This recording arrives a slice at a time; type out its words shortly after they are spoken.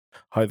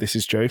Hi, this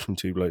is Joe from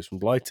Blokes From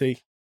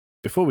Blighty.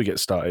 Before we get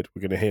started,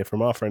 we're going to hear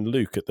from our friend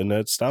Luke at the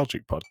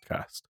Nerdstalgic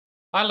podcast.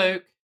 Hi,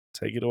 Luke.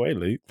 Take it away,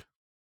 Luke.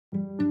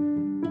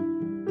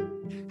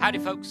 Howdy,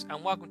 folks,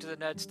 and welcome to the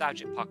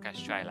Nerdstalgic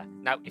podcast trailer.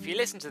 Now, if you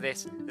listen to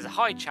this, there's a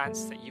high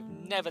chance that you've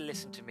never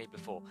listened to me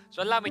before,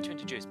 so allow me to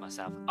introduce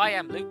myself. I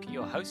am Luke,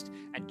 your host,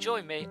 and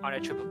join me on a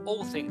trip of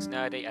all things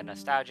nerdy and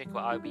nostalgic,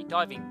 where I'll be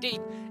diving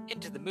deep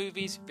into the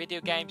movies,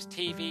 video games,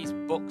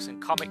 TVs, books,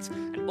 and comics,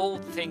 and all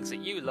the things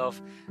that you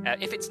love.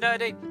 If it's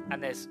nerdy,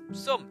 and there's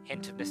some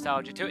hint of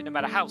nostalgia to it, no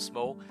matter how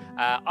small,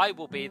 I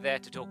will be there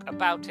to talk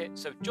about it,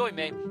 so join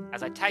me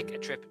as I take a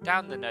trip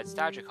down the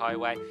Nerdstalgic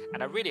highway,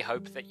 and I really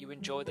hope that you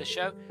enjoy the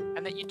show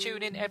and that you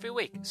tune in every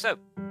week. So,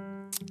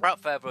 without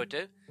further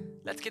ado,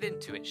 let's get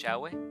into it,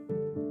 shall we?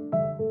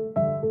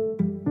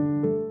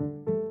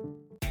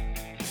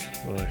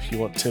 Well, if you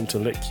want Tim to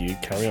lick you,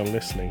 carry on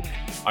listening.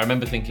 I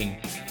remember thinking,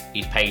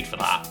 he's paid for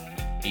that.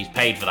 He's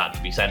paid for that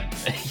to be sent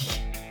to me.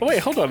 Oh, wait,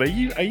 hold on. Are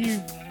you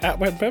at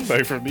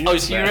Wembembo from the Oh,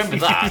 so you remember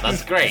that?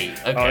 That's great.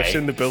 Okay. Oh, I've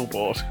seen the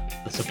billboard.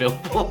 There's a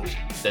billboard.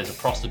 There's a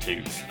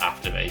prostitute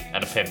after me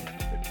and a pimp.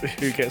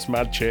 Who gets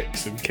mad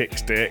chicks and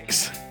kicks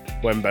dicks?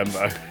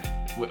 Wembembo.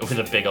 With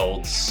a big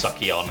old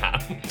sucky on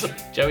hand.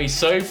 Joey's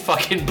so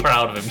fucking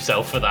proud of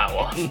himself for that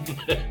one.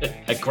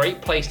 A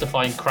great place to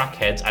find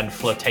crackheads and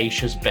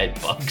flirtatious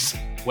bedbugs.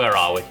 Where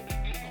are we?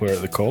 We're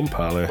at the Corn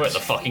Palace. We're at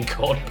the fucking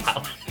Corn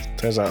Palace.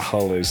 Turns out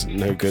Hull is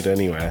no good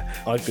anywhere.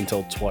 I've been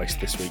told twice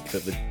this week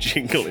that the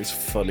jingle is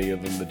funnier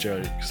than the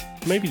jokes.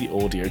 Maybe the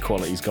audio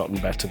quality's gotten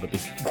better, but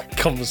the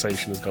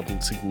conversation has gotten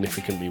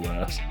significantly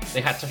worse.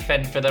 They had to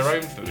fend for their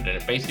own food, and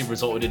it basically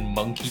resulted in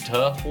monkey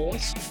turf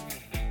wars.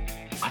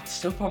 I'd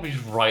still probably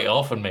just write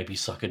off and maybe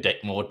suck a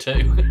dick more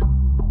too.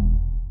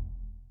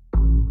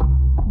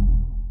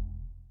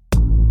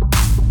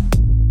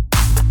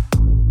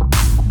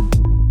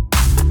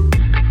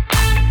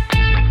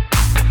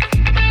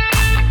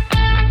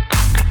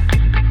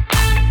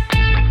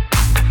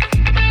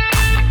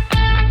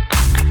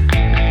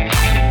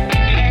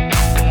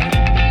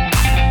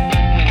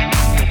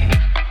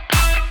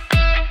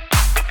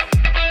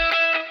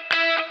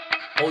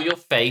 All your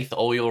faith,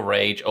 all your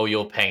rage, all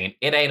your pain,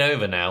 it ain't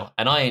over now,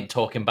 and I ain't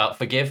talking about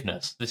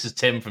forgiveness. This is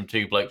Tim from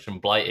Blokes From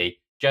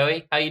Blighty.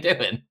 Joey, how you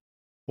doing?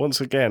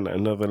 Once again,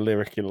 another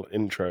lyrical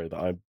intro that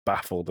I'm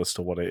baffled as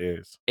to what it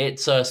is.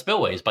 It's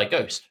Spillways by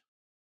Ghost.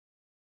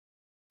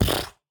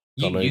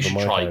 You should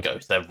try head.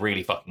 Ghost. They're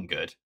really fucking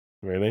good.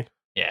 Really?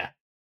 Yeah.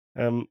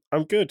 I'm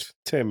good,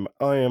 Tim.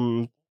 I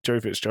am Joe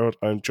Fitzgerald.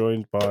 I'm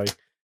joined by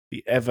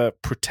the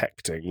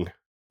ever-protecting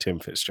Tim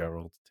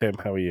Fitzgerald. Tim,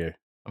 how are you?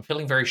 I'm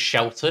feeling very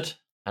sheltered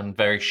and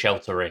very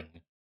sheltering.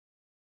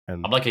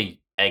 And I'm like a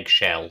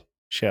eggshell.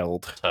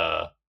 Shelled.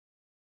 I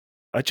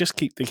just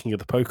keep thinking of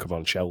the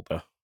Pokemon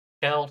Shelter.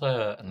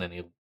 Shelter, and then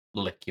he'll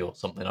lick you or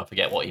something. I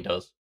forget what he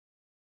does.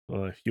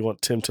 Well, if you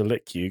want Tim to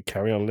lick you,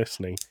 carry on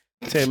listening.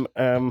 Tim,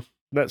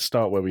 let's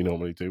start where we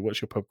normally do.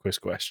 What's your pub quiz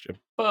question?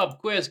 Pub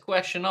quiz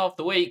question of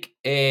the week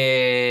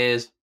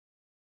is...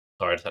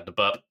 Sorry, I just had to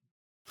burp.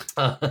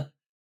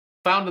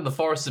 Found in the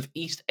forests of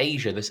East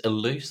Asia, this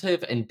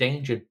elusive,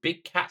 endangered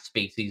big cat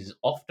species is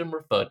often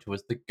referred to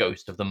as the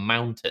ghost of the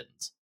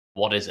mountains.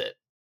 What is it?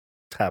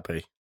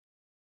 Tabby.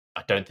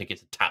 I don't think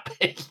it's a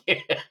tabby.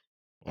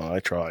 Well, I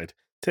tried.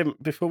 Tim,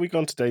 before we go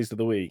on to Days of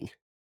the Week,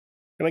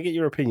 can I get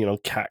your opinion on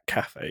cat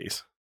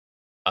cafes?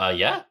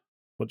 Yeah.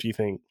 What do you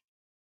think?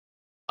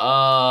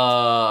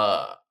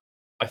 I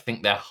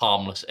think they're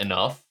harmless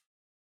enough.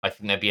 I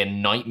think they'd be a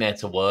nightmare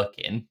to work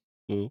in.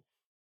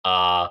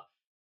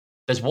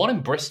 There's one in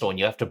Bristol, and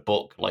you have to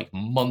book like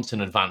months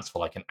in advance for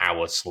like an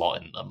hour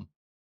slot in them.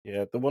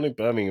 Yeah, the one in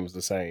Birmingham's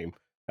the same.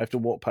 I have to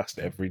walk past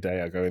it every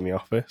day I go in the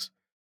office.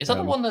 Is that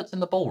the one that's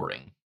in the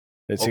Bullring?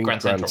 It's Or in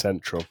Grand Grand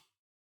Central? Central.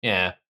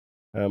 Yeah.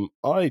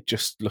 I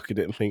just look at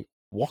it and think,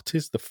 what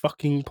is the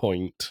fucking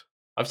point?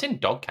 I've seen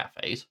dog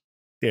cafes.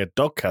 Yeah,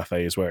 dog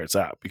cafe is where it's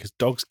at, because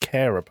dogs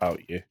care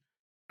about you.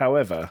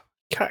 However,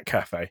 cat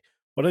cafe,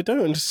 what I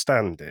don't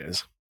understand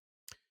is,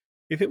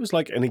 if it was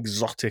like an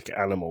exotic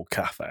animal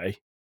cafe,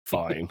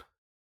 fine.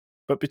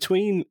 But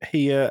between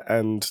here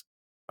and,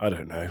 I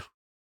don't know,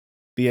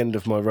 the end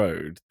of my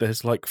road,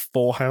 there's like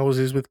 4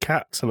 houses with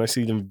cats, and I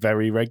see them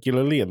very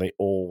regularly, and they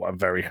all are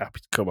very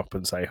happy to come up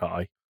and say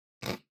hi.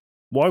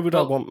 Why would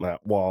I want that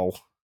while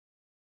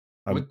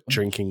I'm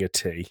drinking a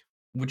tea?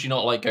 Would you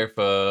not like go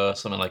for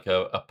something like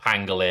a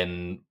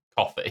pangolin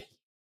coffee?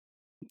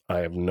 I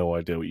have no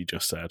idea what you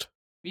just said.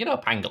 You know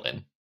a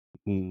pangolin?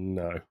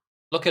 No.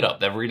 Look it up.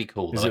 They're really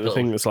cool. Is They're it the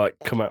thing that's like,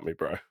 come at me,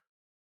 bro?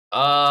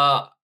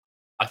 I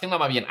think that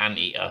might be an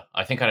anteater.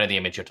 I think I know the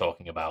image you're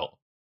talking about.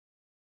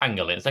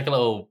 Pangolin. It's like a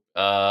little...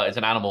 it's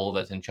an animal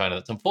that's in China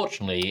that's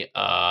unfortunately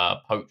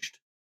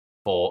poached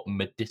for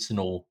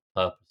medicinal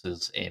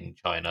purposes in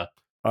China.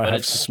 I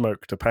have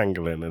smoked a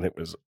pangolin and it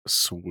was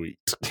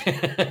sweet.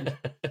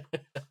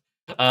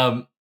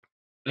 No,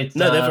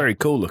 they're very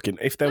cool looking.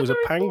 If there was a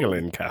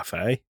pangolin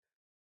cafe,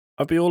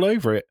 I'd be all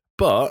over it.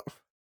 But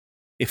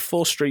if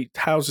 4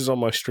 houses on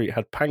my street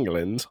had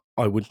pangolins,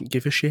 I wouldn't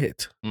give a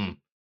shit.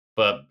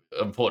 But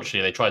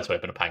unfortunately, they tried to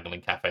open a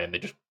pangolin cafe and they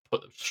just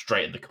put them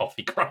straight in the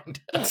coffee grinder.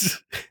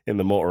 In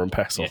the mortar and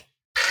pestle.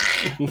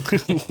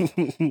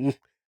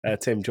 Yeah.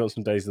 Tim, do you want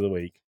some days of the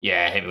week?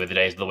 Yeah, hit me with the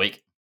days of the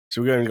week.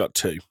 So we've only got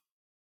 2.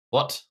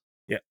 What?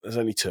 Yeah, there's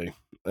only 2.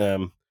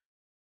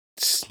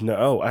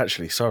 No,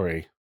 actually,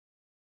 sorry.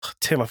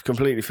 Tim, I've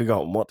completely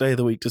forgotten. What day of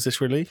the week does this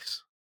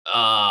release?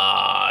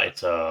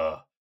 It's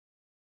a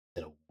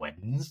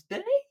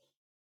Wednesday?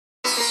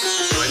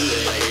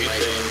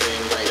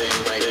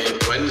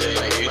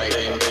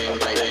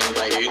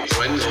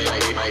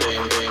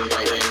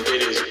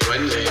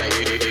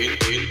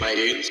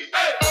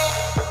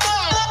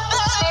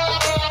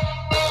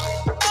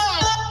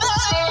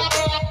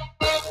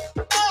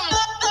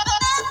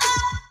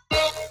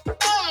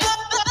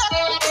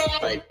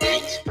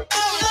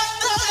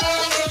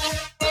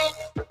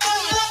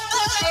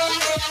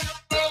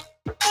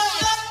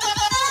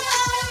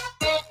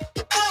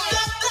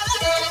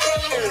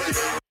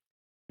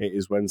 It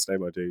is Wednesday,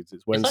 my dudes.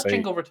 It's Is Wednesday. that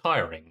jingle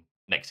retiring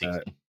next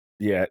season?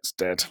 Yeah, it's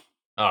dead.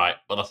 All right,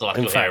 well, that's the last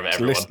In you'll hear of it,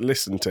 fact, everyone.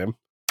 listen, Tim.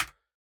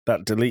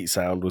 That delete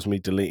sound was me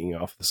deleting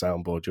it off the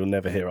soundboard. You'll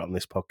never hear it on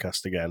this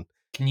podcast again.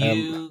 Can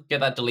you get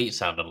that delete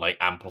sound and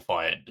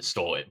amplify it and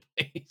distort it,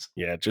 please?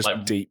 Yeah, just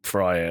deep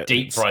fry it.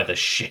 Deep fry the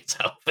shit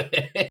out of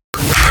it.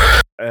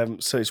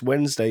 So it's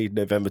Wednesday,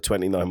 November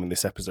 29 when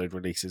this episode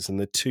releases, and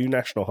the 2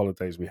 national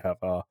holidays we have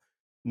are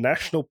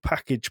National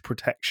Package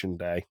Protection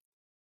Day,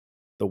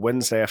 the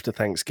Wednesday after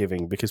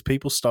Thanksgiving, because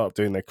people start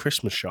doing their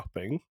Christmas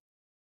shopping,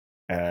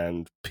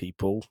 and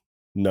people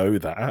know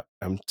that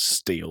and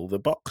steal the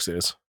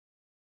boxes.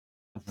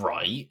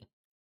 Right.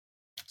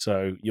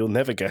 So you'll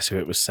never guess who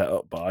it was set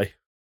up by.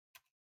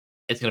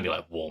 It's going to be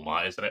like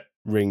Walmart, isn't it?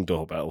 Ring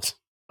doorbells.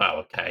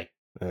 Oh, okay.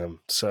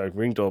 So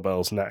Ring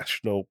doorbells,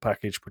 National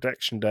Package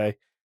Protection Day,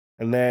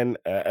 and then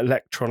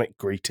Electronic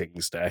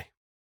Greetings Day.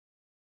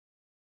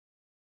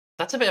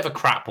 That's a bit of a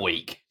crap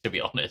week, to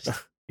be honest.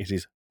 It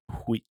is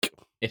weak.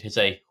 It is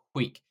a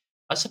week.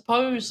 I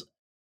suppose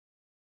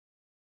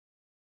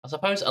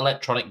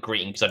electronic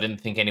greetings, I didn't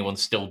think anyone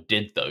still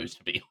did those,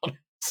 to be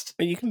honest.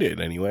 You can do it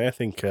anyway. I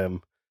think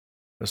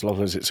as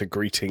long as it's a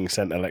greeting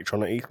sent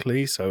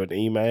electronically, so an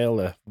email,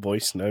 a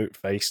voice note,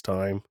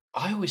 FaceTime.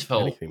 I always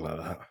felt anything like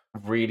that.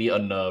 Really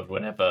unnerved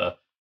whenever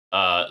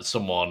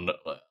someone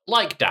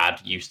like Dad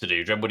used to do. Do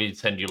you remember when he'd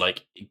send you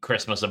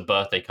Christmas and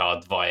birthday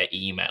cards via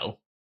email?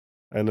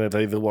 And are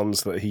they the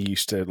ones that he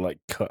used to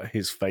cut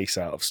his face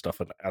out of stuff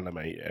and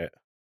animate it?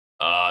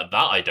 That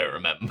I don't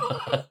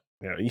remember.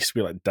 Yeah, it used to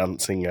be like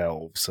dancing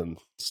elves and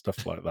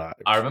stuff like that.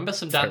 I remember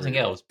some dancing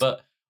elves,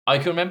 but I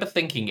can remember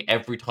thinking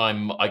every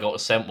time I got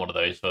sent one of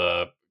those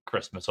for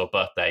Christmas or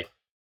birthday,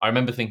 I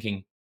remember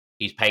thinking,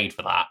 he's paid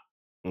for that.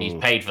 He's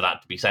paid for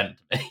that to be sent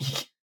to me.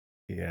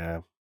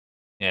 Yeah.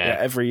 Yeah.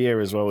 Every year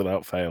as well,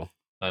 without fail.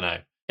 I know.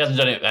 He hasn't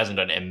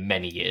done it in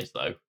many years,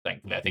 though,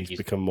 thankfully. I think he's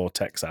become more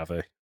tech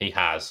savvy. He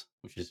has,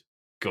 which is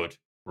good,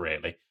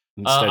 really.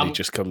 Instead, he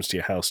just comes to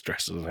your house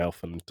dressed as an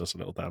elf and does a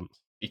little dance.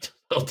 He does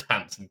a little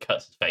dance and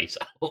cuts his face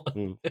out.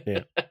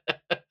 Yeah.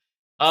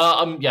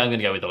 I'm going to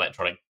go with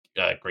electronic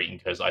greeting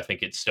because I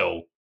think it's still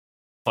a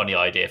funny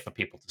idea for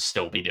people to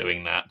still be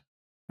doing that.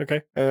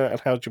 Okay. And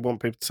how do you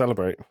want people to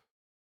celebrate?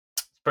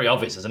 It's pretty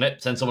obvious, isn't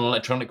it? Send someone an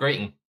electronic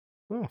greeting.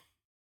 Oh,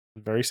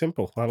 very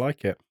simple. I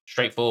like it.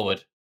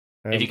 Straightforward.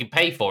 If you can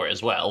pay for it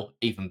as well,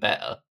 even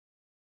better.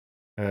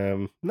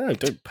 No,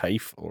 don't pay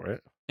for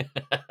it.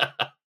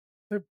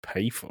 Don't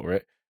pay for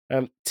it.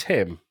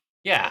 Tim.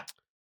 Yeah.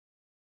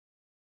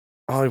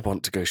 I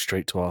want to go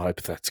straight to our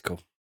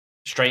hypothetical.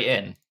 Straight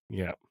in?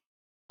 Yeah.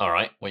 All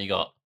right. What you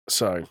got?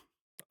 So,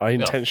 I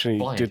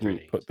intentionally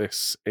didn't put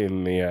this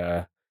in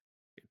the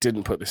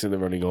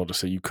running order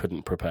so you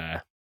couldn't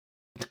prepare.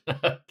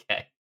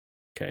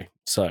 Okay.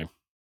 So,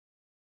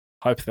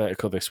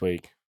 hypothetical this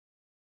week.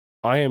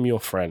 I am your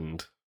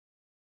friend.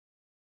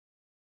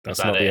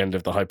 That's not the end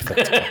of the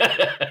hypothetical.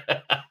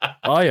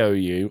 I owe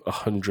you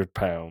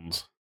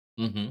 £100.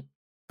 Mm-hmm.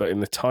 But in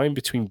the time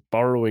between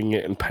borrowing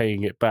it and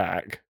paying it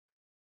back,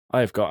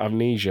 I've got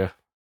amnesia.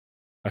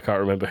 I can't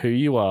remember who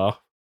you are,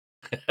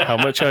 how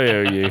much I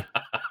owe you,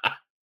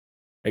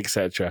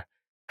 etc.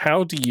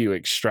 How do you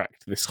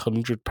extract this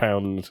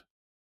 £100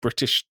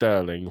 British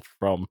sterling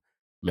from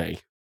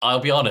me?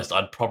 I'll be honest,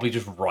 I'd probably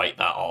just write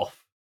that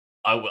off.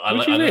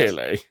 Would you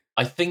really?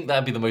 I think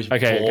that'd be the most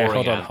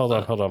boring hold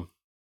on.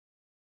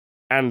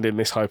 And in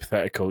this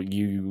hypothetical,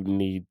 you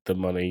need the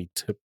money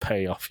to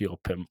pay off your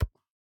pimp.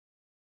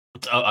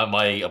 Am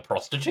I a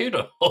prostitute?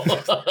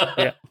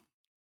 Yeah.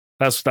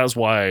 That's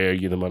why I owe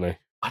you the money.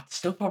 I'd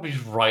still probably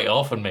just write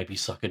off and maybe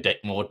suck a dick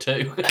more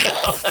too.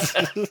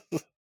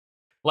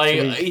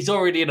 He's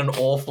already in an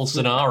awful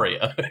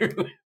scenario.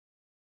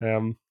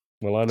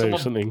 Well, I know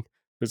something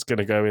that's going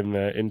to go in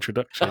the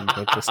introduction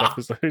of this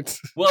episode.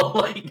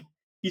 Well,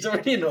 he's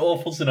already in an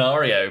awful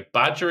scenario,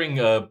 badgering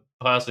a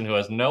person who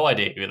has no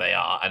idea who they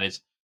are and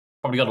is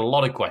probably got a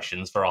lot of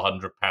questions for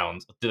 £100.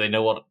 Do they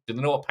know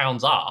what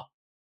pounds are?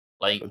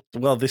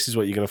 Well, this is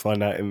what you're going to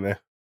find out in the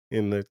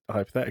in the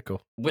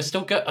hypothetical. We're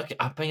still good. Okay,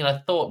 I mean, I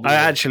thought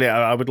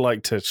I would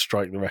like to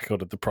strike the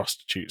record of the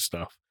prostitute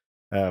stuff.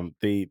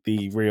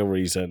 The real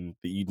reason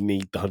that you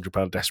need the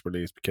 £100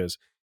 desperately is because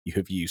you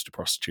have used a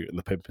prostitute and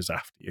the pimp is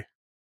after you.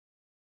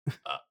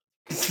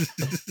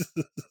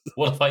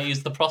 What have I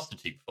used the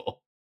prostitute for?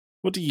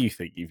 What do you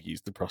think you've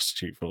used the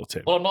prostitute for,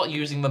 Tim? Well, I'm not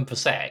using them for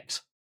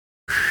sex.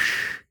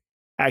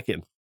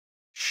 Hagging.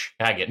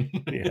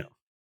 Shagging. Yeah.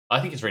 I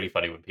think it's really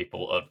funny when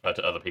people refer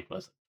to other people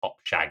as top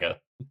shagger.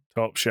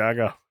 Top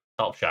shagger.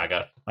 Top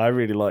shagger. I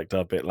really liked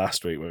our bit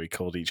last week where we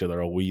called each other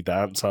a wee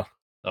dancer.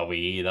 A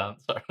wee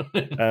dancer.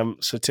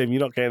 So, Tim,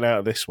 you're not getting out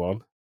of this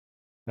one.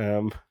 Do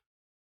you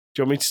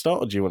want me to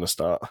start or do you want to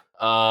start?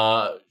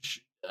 I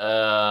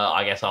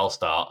guess I'll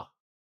start.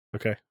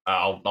 Okay.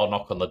 I'll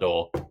knock on the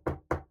door.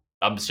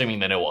 I'm assuming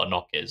they know what a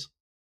knock is.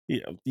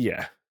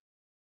 Yeah.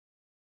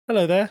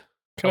 Hello there.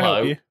 Can I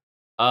help you?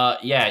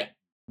 Yeah,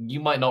 you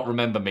might not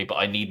remember me, but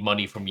I need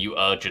money from you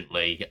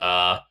urgently.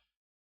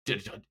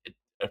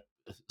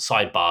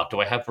 Sidebar, do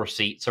I have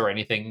receipts or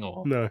anything?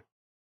 Or No.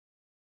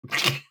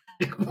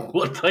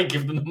 what did I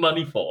give them the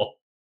money for?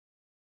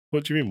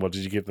 What do you mean? What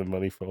did you give them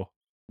money for?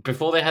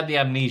 Before they had the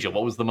amnesia,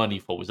 what was the money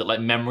for? Was it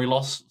like memory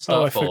loss stuff?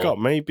 Oh, I forgot.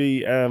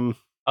 Maybe. Oh,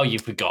 you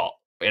forgot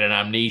in an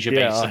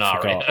amnesia-based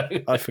scenario.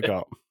 I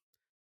forgot.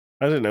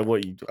 I don't know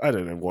what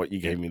you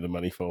gave me the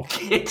money for.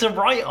 It's a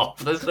write-off.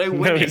 There's no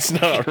winning. No, it's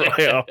not a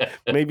write-off.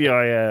 Maybe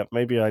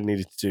I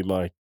needed to do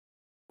my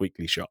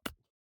weekly shop,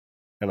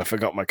 and I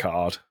forgot my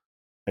card.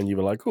 And you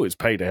were like, "Oh, it's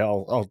payday.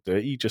 I'll do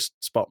it. You just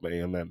spot me."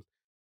 And then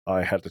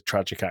I had a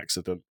tragic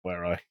accident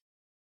where I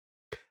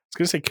was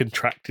going to say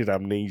contracted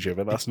amnesia,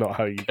 but that's not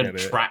how you get it.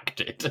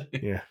 Contracted.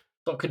 Yeah.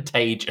 It's not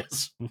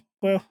contagious.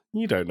 Well,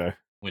 you don't know.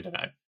 We don't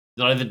know.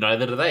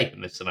 Neither do they in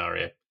this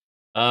scenario.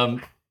 All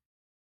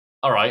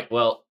right.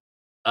 Well,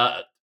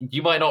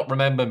 you might not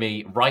remember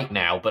me right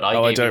now, but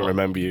I don't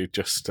remember you.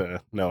 Just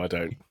no, I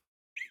don't.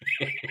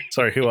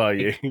 Sorry, who are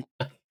you?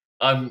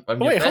 I'm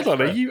wait, hold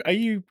on. Are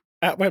you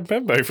at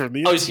Wembembo from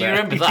the? Oh, so you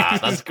remember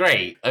that? That's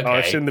great. Okay. Oh,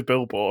 it's in the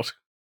billboard.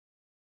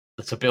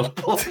 That's a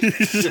billboard.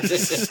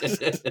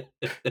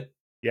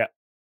 Yeah,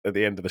 at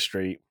the end of the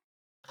street.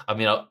 I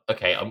mean,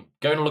 okay, I'm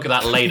going to look at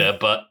that later,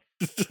 but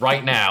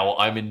right now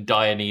I'm in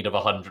dire need of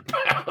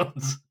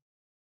 £100.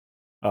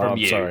 Oh,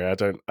 I'm sorry, I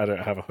don't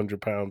have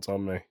 £100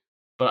 on me.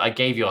 But I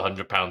gave you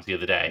 £100 the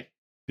other day.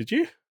 Did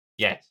you?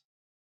 Yes.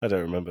 I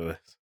don't remember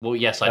this. Well,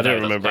 yes, I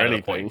don't remember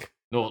anything.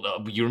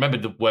 No, you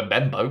remembered the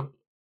Wembembo.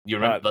 You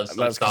remember? That's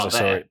because I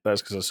saw it.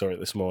 That's because I saw it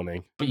this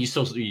morning. But you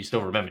still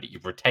remembered it.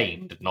 You've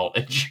retained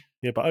knowledge.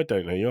 Yeah, but I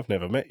don't know you. I've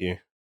never met you.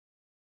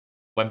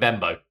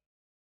 Wembembo.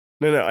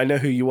 No, I know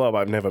who you are, but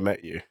I've never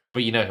met you.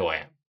 But you know who I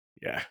am.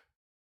 Yeah.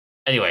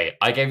 Anyway,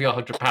 I gave you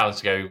 £100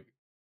 to go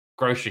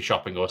grocery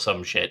shopping or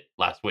some shit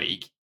last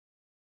week,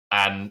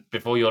 and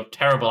before your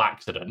terrible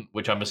accident,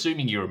 which I'm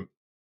assuming you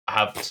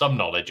have some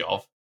knowledge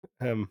of.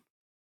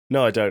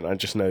 No, I don't. I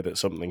just know that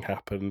something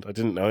happened. I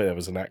didn't know there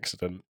was an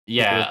accident.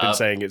 Yeah, I've been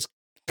saying it's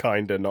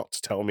kinda not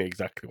to tell me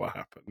exactly what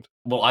happened.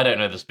 Well, I don't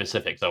know the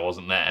specifics. I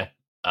wasn't there.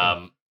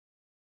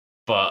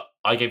 But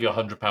I gave you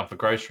 £100 for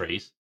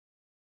groceries,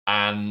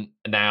 and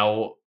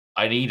now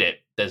I need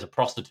it. There's a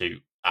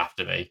prostitute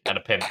after me and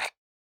a pimp.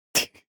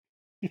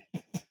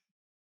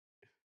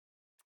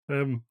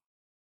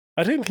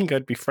 I don't think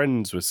I'd be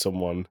friends with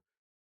someone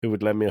who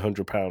would lend me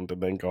 £100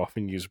 and then go off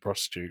and use a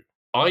prostitute.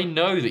 I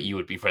know that you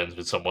would be friends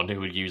with someone who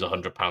would use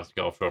 £100 to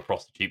go after a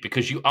prostitute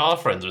because you are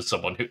friends with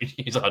someone who would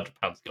use £100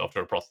 to go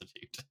after a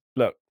prostitute.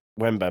 Look,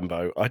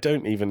 Wembembo, I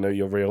don't even know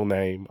your real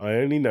name. I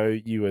only know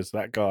you as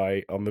that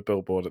guy on the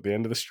billboard at the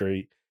end of the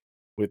street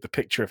with the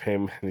picture of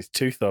him and his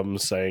two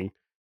thumbs saying,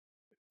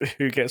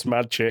 "Who gets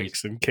mad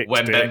chicks and kicks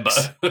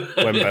dicks?"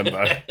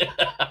 Wembembo.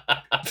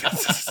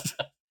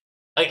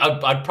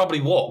 I'd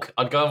probably walk.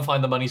 I'd go and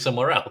find the money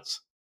somewhere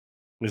else.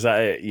 Is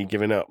that it? You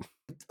giving up?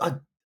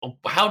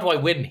 How do I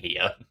win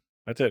here?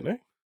 I don't know.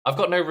 I've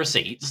got no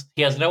receipts.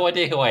 He has no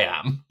idea who I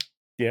am.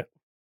 Yeah.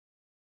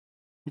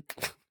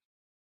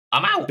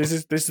 I'm out. This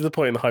is the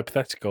point in the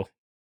hypothetical.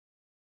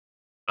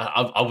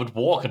 I would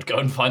walk. I'd go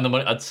and find the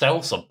money. I'd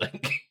sell something.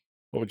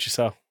 What would you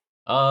sell?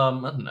 I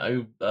don't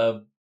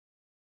know.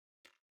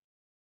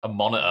 A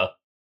monitor.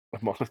 A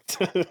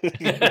monitor.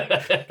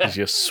 Because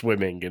you're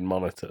swimming in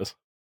monitors.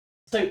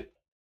 So,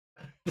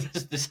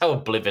 this is how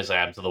oblivious I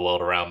am to the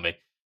world around me.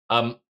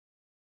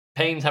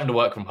 Payne's having to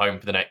work from home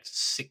for the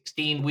next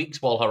 16 weeks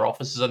while her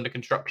office is under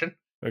construction.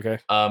 Okay.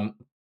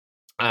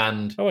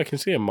 And I can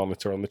see a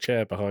monitor on the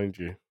chair behind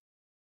you.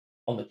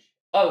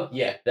 Oh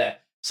yeah, there.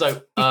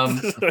 So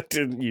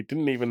you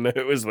didn't even know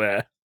it was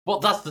there. Well,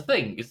 that's the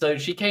thing. So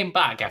she came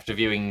back after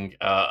viewing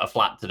a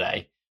flat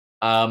today,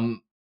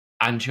 and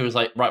she was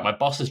like, "Right, my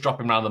boss is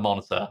dropping around the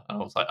monitor."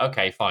 And I was like,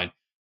 "Okay, fine."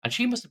 And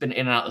she must have been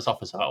in and out of this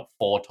office about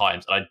 4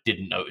 times, and I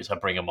didn't notice her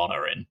bring a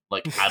monitor in,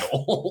 like, at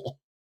all.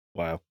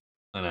 Wow.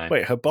 I know.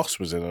 Wait, her boss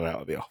was in and out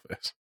of the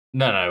office?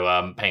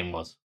 No, Payne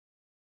was.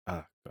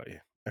 Ah, got you.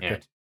 Okay.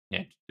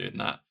 Yeah, just doing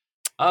that.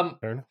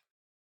 Fair enough.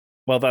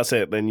 Well, that's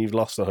it. Then you've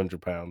lost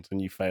 £100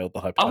 and you failed the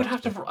hypothetical. I would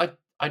have to.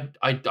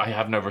 I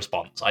have no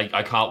response.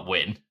 I can't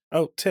win.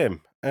 Oh,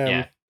 Tim.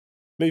 Yeah.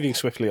 Moving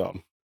swiftly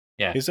on.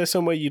 Yeah. Is there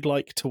somewhere you'd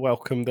like to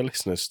welcome the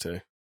listeners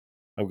to?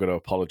 I'm going to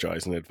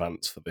apologise in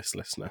advance for this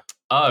listener.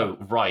 Oh,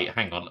 right.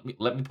 Hang on.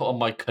 Let me put on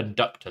my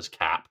conductor's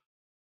cap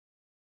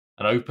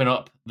and open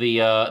up the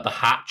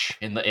hatch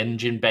in the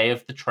engine bay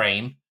of the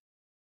train.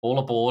 All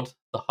aboard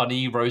the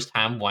Honey Roast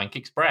Ham Wank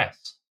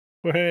Express.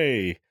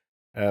 Hey,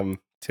 Tim,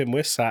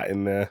 we're sat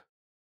in the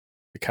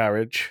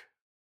carriage,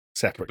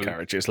 separate Caboose.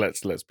 carriages.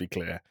 Let's be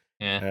clear.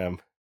 Yeah.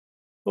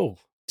 Oh,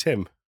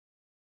 Tim,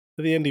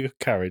 at the end of your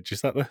carriage,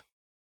 is that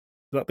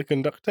the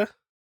conductor?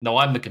 No,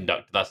 I'm the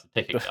conductor. That's the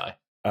ticket guy.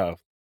 Oh,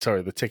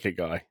 sorry, the ticket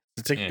guy.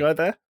 The ticket Yeah. guy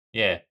there?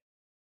 Yeah.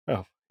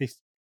 Oh, he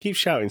keeps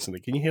shouting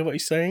something. Can you hear what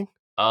he's saying?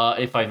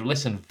 If I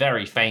listen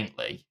very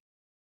faintly.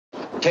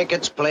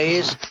 Tickets,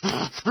 please.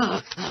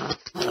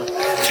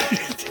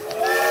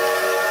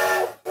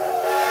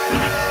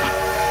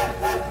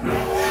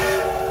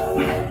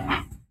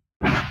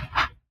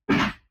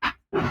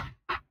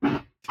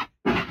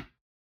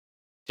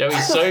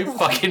 Joey's so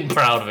fucking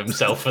proud of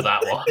himself for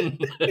that one.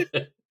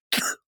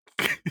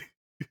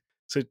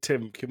 So,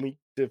 Tim, can we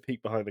do a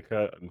peek behind the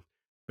curtain?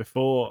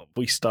 Before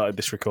we started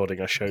this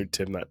recording, I showed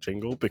Tim that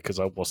jingle because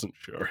I wasn't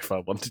sure if I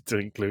wanted to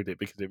include it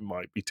because it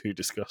might be too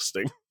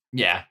disgusting.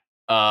 Yeah.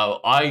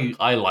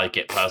 I like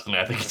it personally.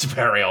 I think it's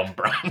very on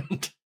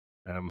brand.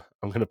 I'm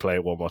going to play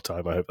it one more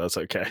time. I hope that's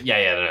okay.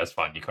 Yeah, that's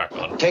fine. You crack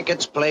on.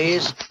 Tickets,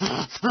 please.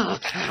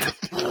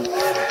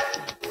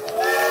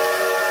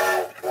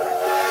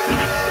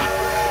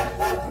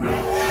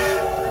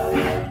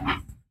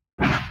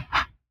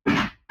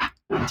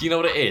 Do you know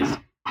what it is?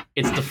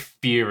 It's the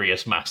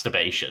furious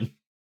masturbation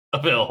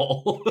of it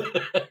all.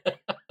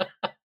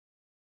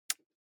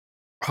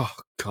 Oh,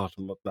 God,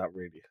 that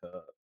really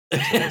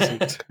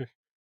hurt.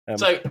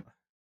 So,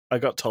 I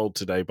got told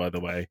today, by the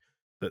way,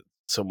 that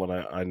someone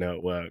I know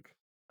at work,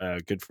 a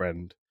good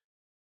friend,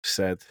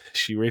 said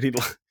she really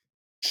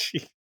she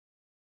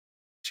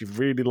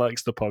really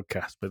likes the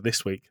podcast, but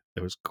this week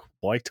there was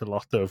quite a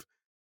lot of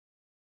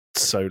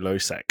solo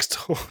sex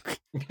talk.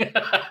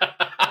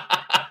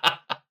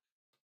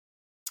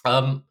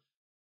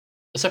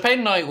 So Payne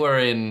and I were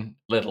in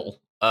Lidl.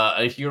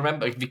 If you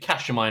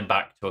cast your mind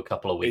back to a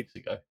couple of weeks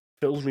ago,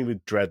 Fills me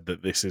with dread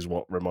that this is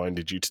what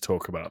reminded you to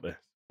talk about this.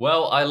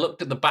 well, I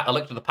looked at the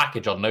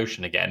package on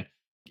Notion again.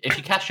 If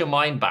you cast your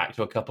mind back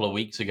to a couple of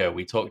weeks ago,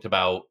 we talked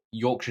about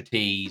Yorkshire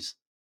Tea's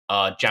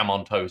jam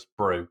on toast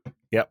brew.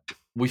 Yep.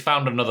 We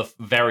found another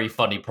very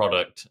funny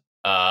product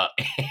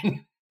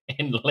in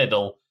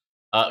Lidl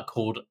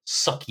called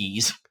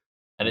Suckies,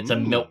 and it's a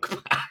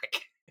milk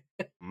pack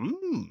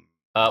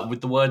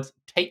with the words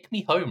 "Take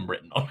me home"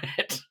 written on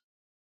it.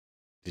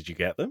 Did you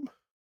get them?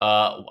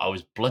 I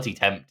was bloody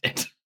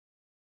tempted.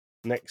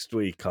 Next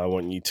week, I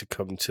want you to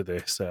come to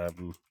this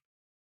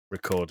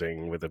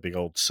recording with a big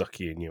old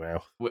sucky in your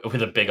mouth.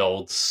 With a big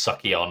old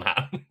sucky on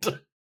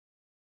hand.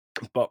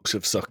 Box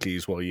of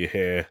suckies while you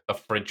hear A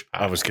fridge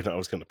pack. I was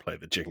gonna play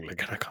the jingle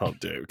again. I can't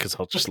do it because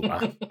I'll just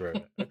laugh through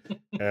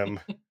it.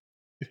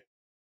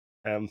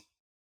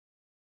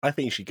 I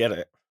think you should get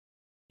it.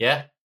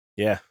 Yeah?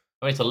 Yeah.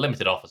 I mean, it's a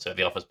limited offer, so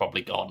the offer's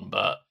probably gone,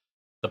 but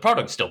the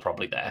product's still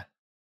probably there.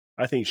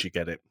 I think you should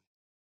get it.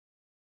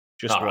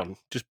 Just All one. right.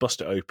 Just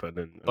bust it open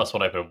and Bust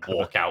one open and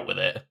walk out with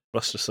it.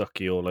 bust a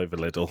sucky all over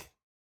Lidl.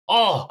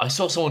 Oh, I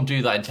saw someone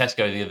do that in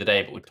Tesco the other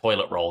day, but with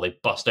toilet roll. They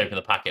bust open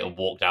the packet and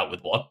walked out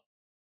with one.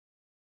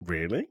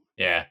 Really?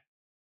 Yeah.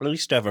 I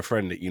used to have a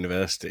friend at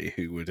university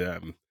who would. I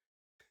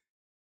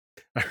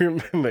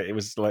remember it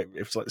was like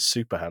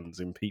Super Hands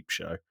in Peep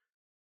Show,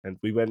 and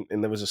we went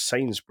and there was a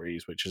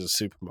Sainsbury's, which is a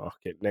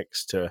supermarket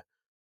next to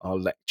our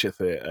lecture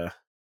theatre,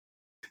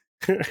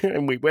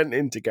 and we went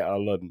in to get our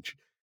lunch,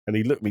 and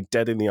he looked me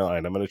dead in the eye,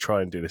 and I'm going to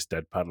try and do this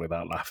deadpan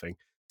without laughing.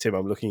 Tim,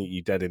 I'm looking at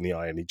you dead in the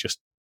eye, and he just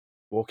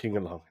walking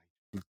along,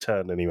 he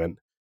turned and he went,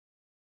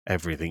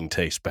 "Everything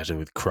tastes better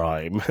with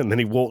crime." And then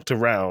he walked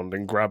around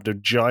and grabbed a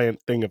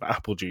giant thing of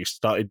apple juice,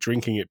 started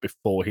drinking it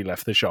before he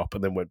left the shop,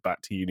 and then went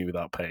back to uni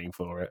without paying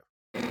for it.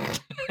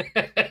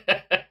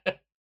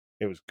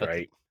 It was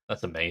great.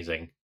 That's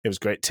amazing. It was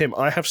great. Tim,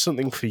 I have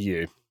something for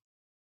you.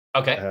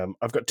 Okay.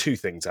 I've got two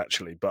things,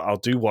 actually, but I'll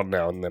do one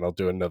now and then I'll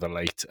do another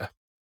later.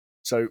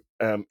 So,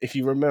 if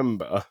you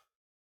remember,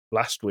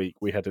 last week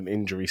we had an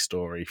injury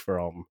story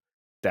from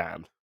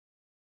Dan,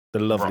 the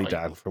lovely Right.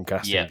 Dan from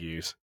Casting Yeah.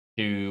 Views.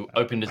 Who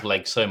opened his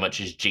leg so much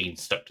his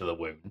jeans stuck to the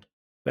wound.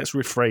 Let's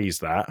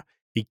rephrase that.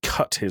 He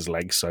cut his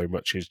leg so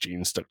much his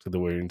jeans stuck to the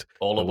wound.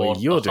 All The way aboard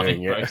you're the Honey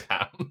doing it. Roast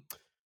Ham.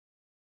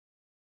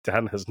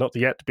 Dan has not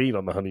yet been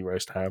on the Honey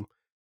Roast Ham.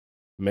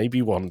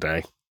 Maybe one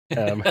day.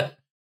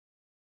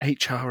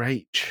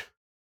 HRH.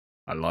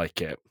 I like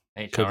it.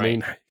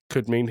 HRH.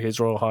 Could mean His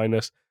Royal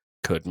Highness.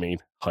 Could mean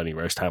Honey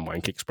Roast Ham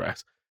Wank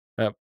Express.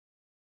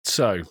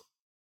 So,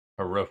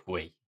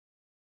 Harufwi.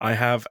 I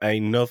have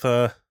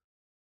another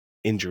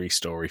injury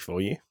story for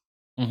you.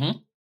 Mm-hmm.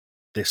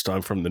 This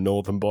time from the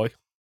Northern Boy.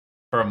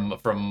 From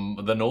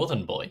the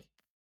Northern Boy.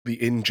 The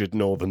injured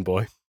Northern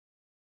Boy.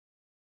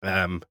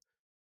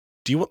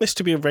 Do you want this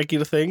to be a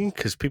regular thing?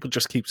 Because people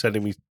just keep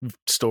sending me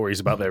stories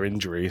about their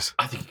injuries.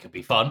 I think it could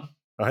be fun.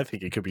 I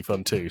think it could be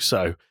fun too.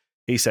 So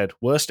he said,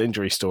 worst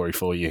injury story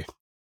for you.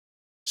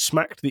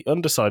 Smacked the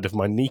underside of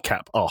my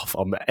kneecap off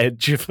on the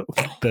edge of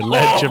the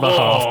ledge of a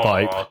half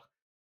pipe.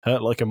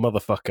 Hurt like a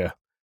motherfucker.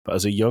 But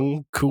as a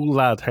young, cool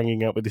lad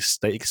hanging out with his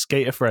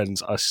skater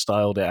friends, I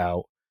styled it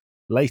out.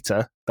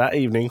 Later, that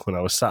evening, when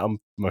I was sat on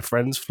my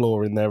friend's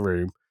floor in their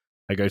room,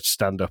 I go to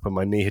stand up and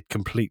my knee had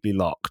completely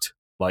locked,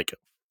 like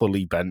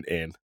fully bent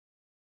in.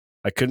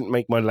 I couldn't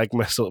make my leg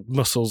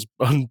muscles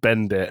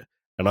unbend it,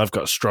 and I've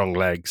got strong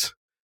legs.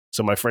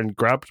 So my friend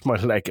grabbed my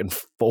leg and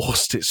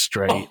forced it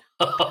straight.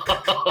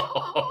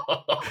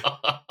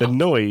 The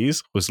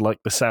noise was like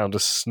the sound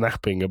of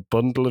snapping a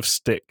bundle of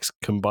sticks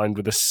combined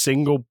with a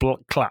single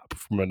clap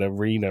from an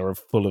arena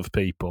full of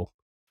people.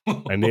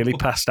 I nearly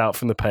passed out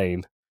from the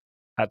pain.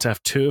 Had to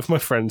have 2 of my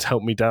friends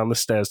help me down the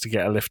stairs to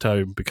get a lift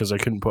home because I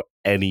couldn't put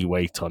any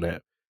weight on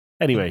it.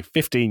 Anyway,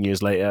 15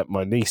 years later,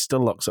 my knee still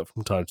locks up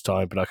from time to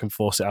time, but I can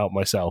force it out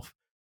myself,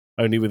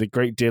 only with a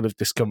great deal of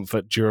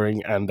discomfort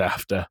during and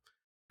after,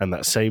 and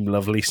that same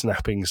lovely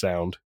snapping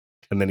sound.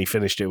 And then he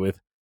finished it with,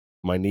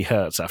 my knee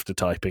hurts after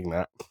typing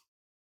that.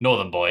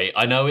 Northern boy,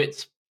 I know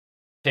it's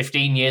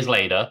 15 years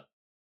later.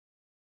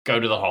 Go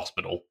to the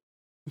hospital.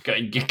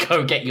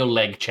 Go get your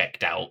leg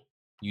checked out.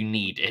 You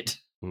need it.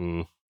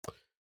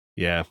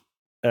 Yeah.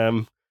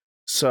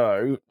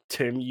 So,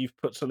 Tim, you've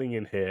put something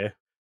in here.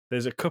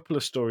 There's a couple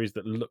of stories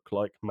that look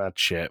like mad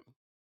shit.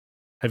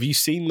 Have you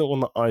seen the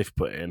one that I've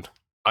put in?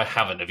 I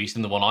haven't. Have you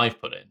seen the one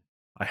I've put in?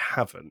 I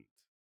haven't.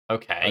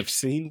 Okay. I've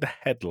seen the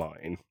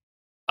headline.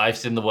 I've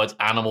seen the words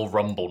animal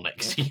rumble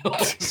next to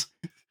yours.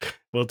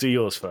 We'll do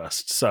yours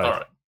first. So,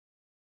 All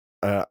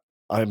right.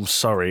 I'm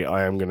sorry,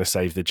 I am going to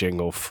save the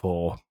jingle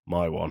for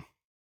my one.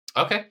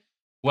 Okay.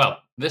 Well,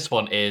 this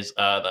one is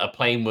that a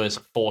plane was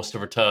forced to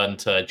return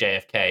to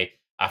JFK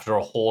after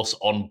a horse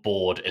on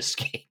board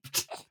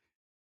escaped.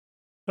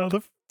 How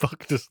the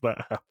fuck does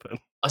that happen?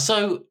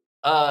 So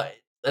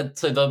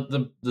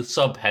the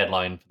sub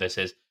headline for this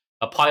is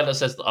a pilot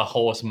says that a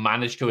horse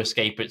managed to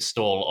escape its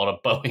stall on a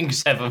Boeing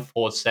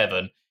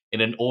 747 in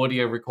an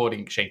audio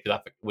recording exchange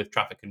with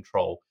traffic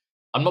control.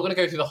 I'm not going to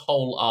go through the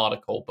whole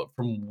article, but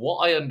from what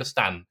I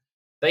understand,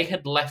 they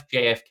had left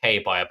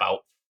JFK by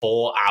about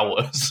 4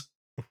 hours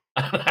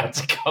and had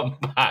to come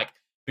back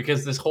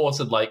because this horse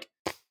had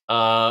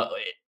I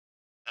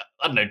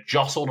don't know,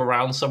 jostled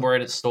around somewhere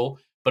in its stall,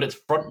 but its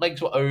front legs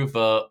were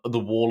over the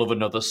wall of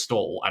another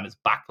stall and its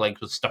back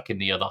legs were stuck in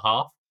the other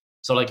half.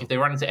 So, if they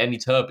ran into any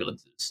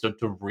turbulence, it stood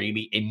to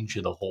really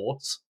injure the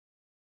horse.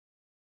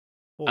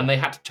 Oh. And they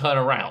had to turn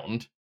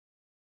around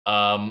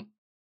after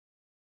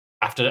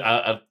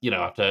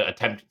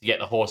attempting to get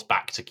the horse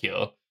back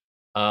secure.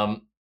 Audio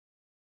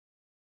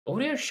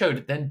showed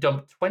it then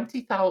dumped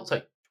 20 tons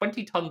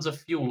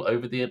of fuel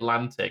over the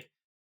Atlantic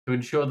to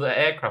ensure the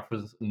aircraft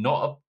was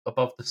not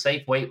above the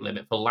safe weight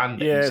limit for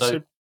landing. Yeah,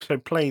 so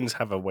planes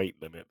have a weight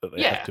limit that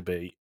they have to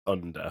be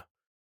under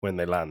when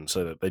they land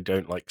so that they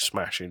don't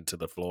smash into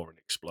the floor and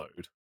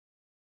explode.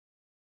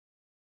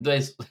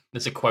 There's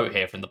a quote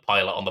here from the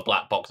pilot on the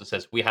black box that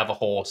says, "We have a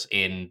horse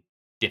in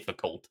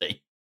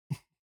difficulty."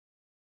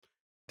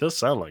 Does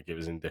sound like it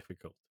was in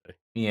difficulty.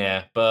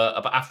 Yeah,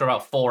 but after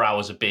about 4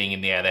 hours of being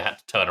in the air, they had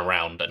to turn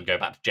around and go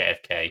back to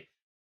JFK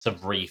to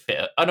refit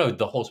it. Oh no,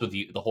 the horse was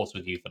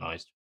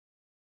euthanized.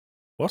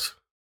 What?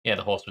 Yeah,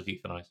 the horse was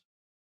euthanized.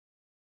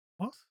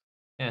 What?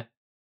 Yeah.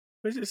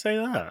 Where does it say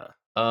that?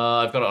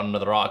 I've got it on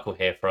another article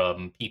here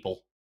from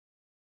People.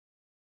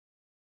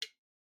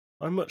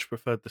 I much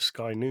preferred the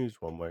Sky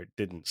News one where it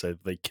didn't say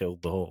they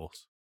killed the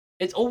horse.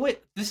 It's always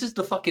this is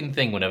the fucking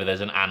thing whenever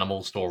there's an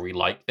animal story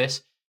like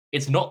this.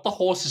 It's not the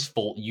horse's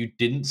fault you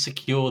didn't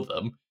secure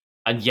them,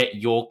 and yet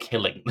you're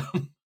killing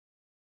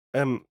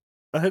them.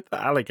 I hope the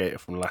alligator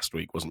from last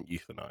week wasn't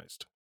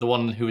euthanized. The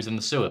one who was in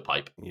the sewer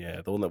pipe.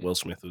 Yeah, the one that Will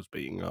Smith was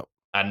beating up.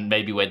 And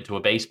maybe went to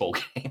a baseball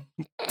game.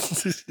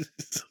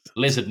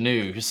 Lizard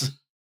news.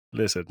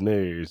 Lizard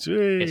news.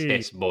 Hiss,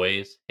 hiss,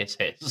 boys. Hiss,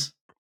 hiss.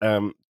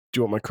 Do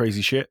you want my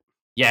crazy shit?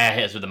 Yeah,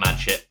 here's with the mad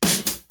shit.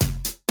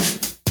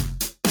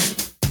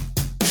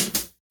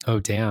 Oh,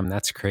 damn,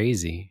 that's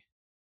crazy.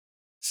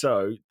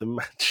 So, the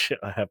mad shit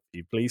I have for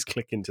you, please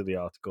click into the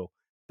article.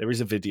 There is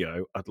a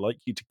video. I'd like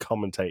you to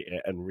commentate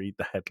it and read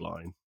the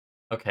headline.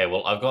 Okay,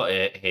 well, I've got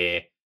it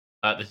here.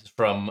 This is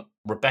from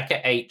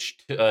Rebecca H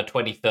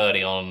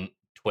 2030 on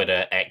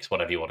Twitter, X,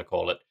 whatever you want to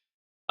call it.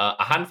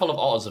 A handful of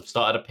otters have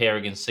started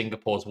appearing in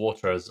Singapore's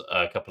waters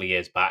a couple of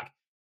years back.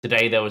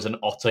 Today there was an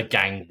otter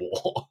gang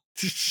war.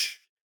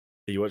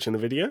 Are you watching the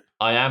video?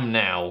 I am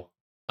now.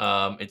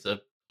 It's a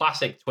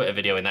classic Twitter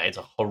video in that it's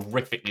a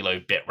horrifically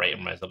low bitrate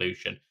and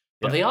resolution.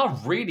 But they are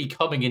really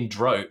coming in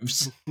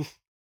droves.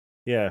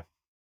 Yeah.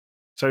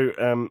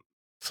 So,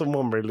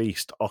 someone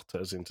released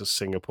otters into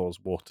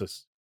Singapore's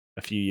waters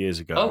a few years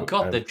ago. Oh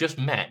god, they've just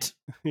met.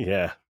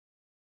 Yeah.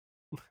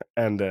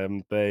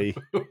 And they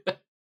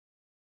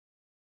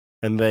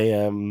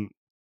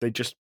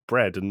just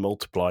bred and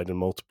multiplied and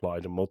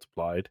multiplied and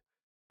multiplied.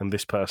 And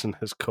this person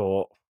has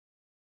caught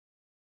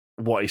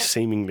what is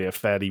seemingly a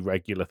fairly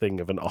regular thing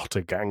of an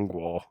otter gang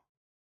war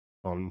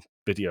on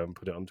video and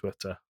put it on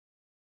Twitter.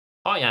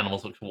 Hi,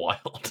 animals looks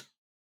wild.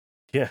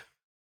 Yeah.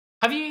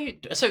 Have you?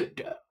 So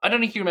I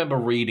don't know if you remember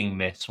reading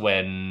this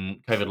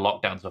when COVID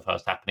lockdowns were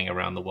first happening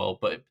around the world,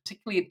 but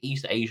particularly in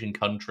East Asian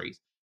countries,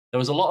 there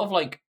was a lot of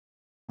like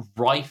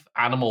rife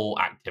animal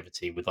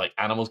activity with like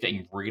animals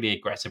getting really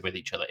aggressive with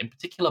each other. In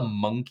particular,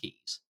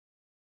 monkeys.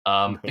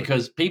 No.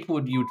 Because the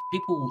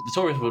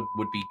tourists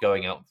would be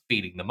going out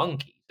feeding the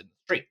monkeys in the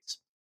streets.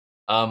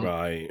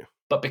 Right.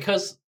 But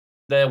because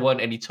there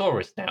weren't any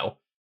tourists now,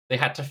 they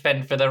had to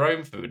fend for their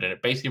own food, and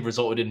it basically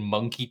resulted in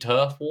monkey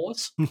turf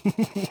wars. I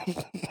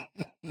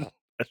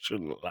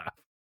shouldn't laugh.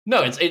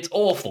 No, it's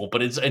awful,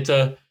 but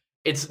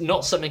it's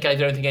not something I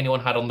don't think anyone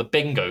had on the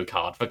bingo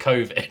card for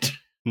COVID.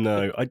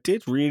 No, I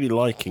did really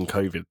like in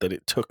COVID that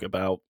it took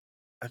about,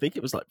 I think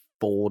it was like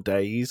 4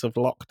 days of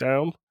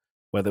lockdown,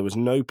 where there was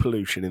no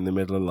pollution in the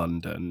middle of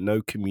London,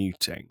 no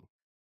commuting,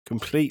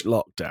 complete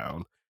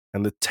lockdown,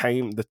 and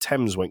the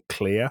Thames went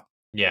clear.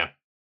 Yeah.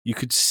 You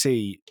could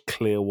see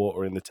clear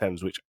water in the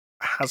Thames, which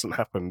hasn't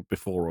happened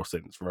before or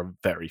since for a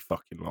very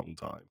fucking long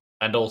time.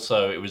 And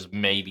also, it was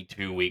maybe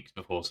 2 weeks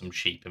before some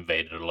sheep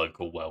invaded a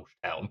local Welsh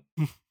town.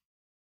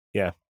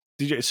 Yeah.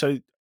 So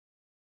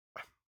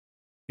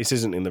this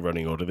isn't in the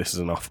running order. This is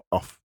an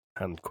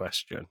offhand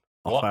question.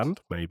 What?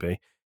 Offhand, maybe.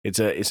 It's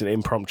an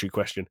impromptu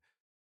question.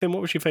 Tim,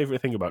 what was your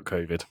favourite thing about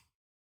COVID?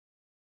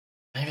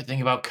 Favorite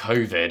thing about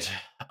COVID?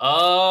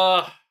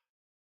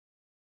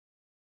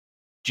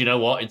 Do you know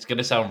what? It's going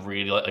to sound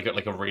really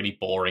like a really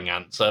boring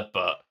answer,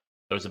 but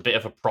there was a bit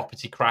of a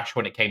property crash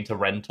when it came to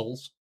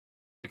rentals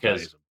That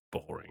because, is a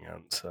boring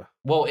answer.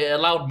 well, it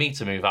allowed me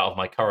to move out of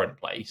my current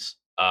place,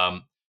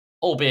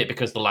 albeit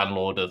because the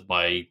landlord of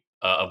my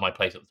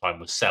place at the time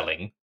was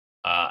selling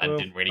and Well,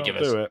 didn't really I'll give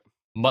us do it.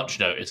 much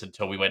notice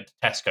until we went to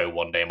Tesco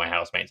one day, my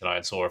housemates and I,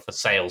 and saw a for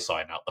sale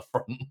sign out the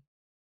front.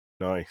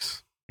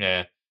 Nice.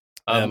 Yeah.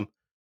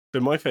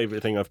 But my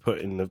favourite thing I've put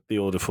in the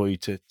order for you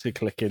to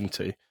click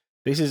into,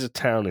 this is a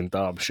town in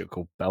Derbyshire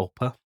called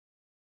Belper.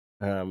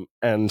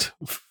 And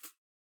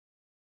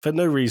for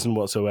no reason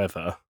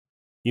whatsoever,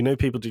 you know,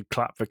 people do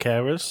clap for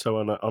carers. So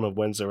on a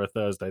Wednesday or a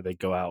Thursday, they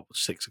go out at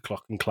 6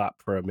 o'clock and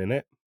clap for a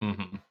minute.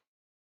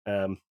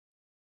 Mm-hmm.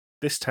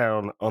 This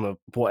town, on a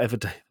whatever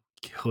day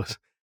it was,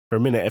 for a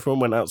minute, everyone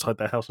went outside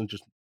their house and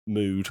just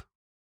mooed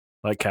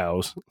like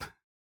cows.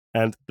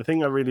 And the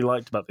thing I really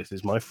liked about this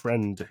is my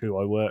friend who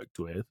I worked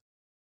with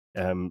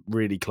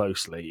really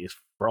closely is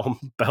from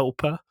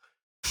Belper.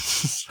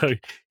 So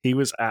he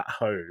was at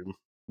home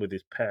with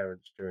his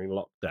parents during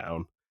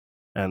lockdown.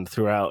 And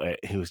throughout it,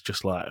 he was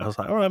just like, I was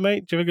like, all right,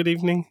 mate, do you have a good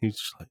evening? He was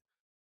just like,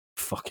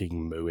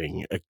 fucking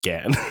mooing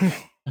again.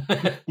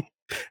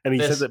 And he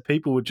said that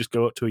people would just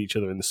go up to each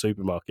other in the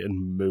supermarket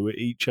and moo at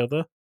each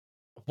other.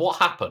 What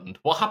happened?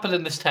 What happened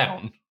in this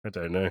town? I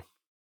don't know.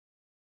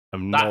 I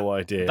have no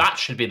idea. That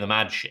should be the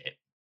mad shit.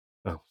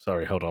 Oh,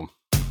 sorry, hold on.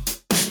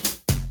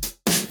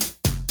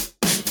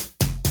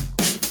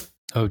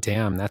 Oh,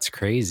 damn, that's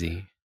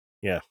crazy.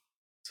 Yeah.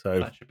 So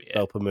That should be it.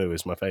 Belper Moo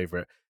is my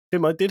favourite.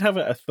 Tim, I did have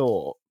a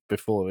thought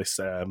before this.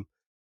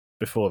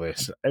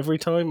 Every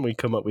time we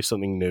come up with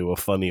something new or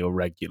funny or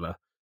regular,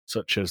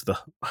 such as the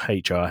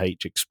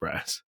HRH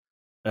Express,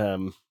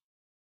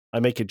 I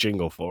make a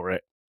jingle for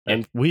it. Yeah.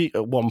 And we,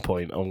 at one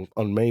point on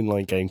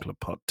Mainline Game Club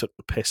Pod, took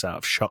the piss out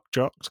of shock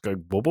jocks,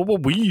 going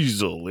 "Wubba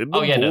weasel" in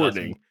the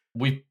morning.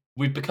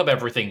 We've become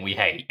everything we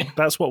hate.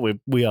 That's what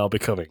we are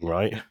becoming,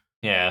 right?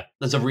 Yeah.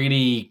 There's a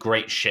really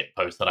great shit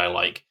post that I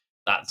like.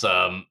 That's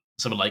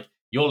something like,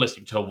 you're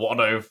listening to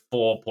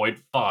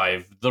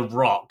 104.5 The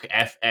Rock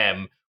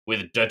FM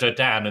with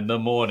Dan in the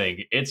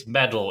morning. It's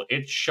metal,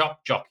 it's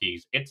shock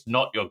jockeys, it's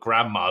not your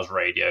grandma's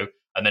radio.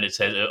 And then it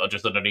says,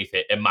 just underneath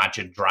it,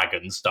 Imagine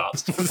Dragons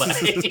starts to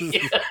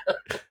play.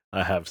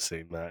 I have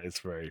seen that. It's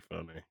very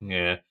funny.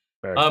 Yeah.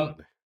 Very funny.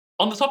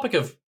 On the topic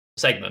of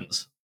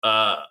segments,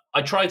 I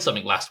tried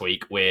something last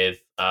week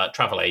with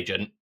Travel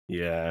Agent.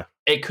 Yeah.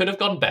 It could have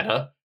gone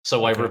better,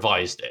 so I Okay.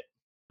 revised it.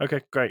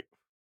 Okay, great.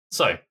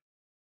 So,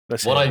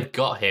 Let's what hear it. I've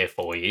got here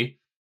for you,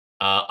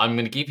 I'm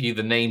going to give you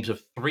the names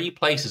of 3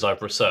 places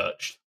I've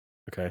researched.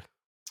 Okay.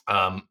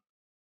 And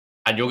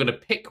you're going to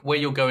pick where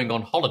you're going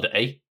on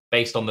holiday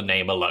based on the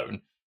name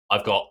alone.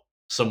 I've got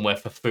somewhere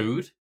for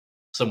food,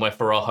 somewhere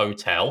for a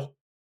hotel,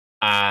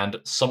 and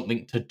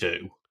something to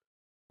do.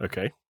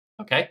 Okay.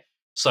 Okay,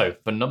 so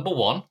for number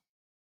 1,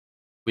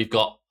 we've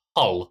got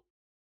Hull,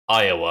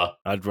 Iowa.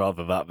 I'd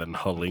rather that than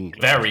Hull,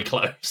 England. Very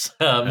close.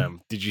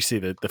 Did you see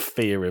the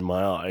fear in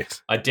my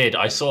eyes? I did.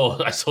 I saw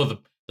the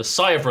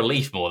sigh of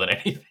relief more than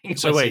anything.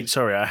 So wait,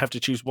 sorry, I have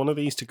to choose one of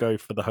these to go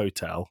for the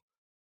hotel,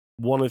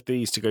 one of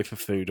these to go for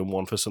food, and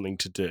one for something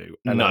to do.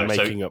 And No, I'm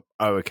making up.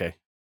 Oh, okay.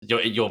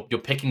 You're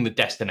picking the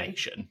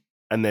destination.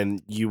 And then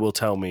you will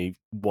tell me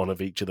one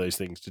of each of those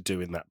things to do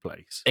in that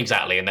place.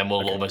 Exactly, and then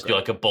we'll Okay, almost great. do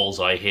like a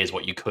bullseye. Here's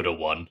what you could have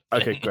won.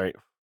 Okay, great.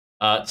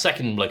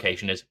 Second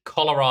location is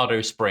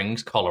Colorado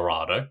Springs,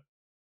 Colorado.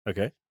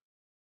 Okay.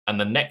 And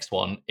the next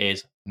one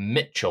is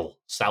Mitchell,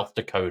 South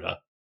Dakota.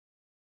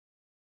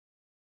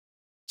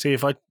 See,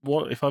 if I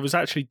was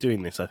actually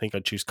doing this, I think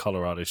I'd choose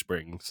Colorado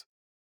Springs.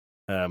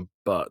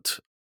 But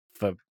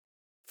for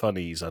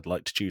funnies, I'd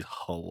like to choose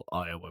Hull,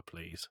 Iowa,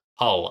 please.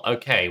 Hull.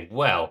 Okay,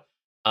 well,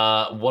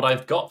 what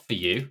I've got for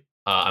you,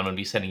 I'm going to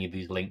be sending you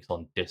these links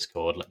on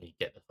Discord. Let me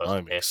get the first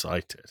I'm one here.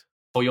 excited.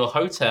 For your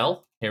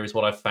hotel, here is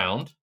what I've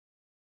found.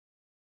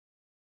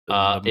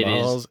 The It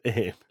is Mars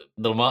Inn.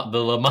 the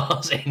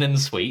Lamar's Inn and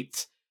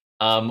Suites.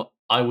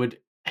 I would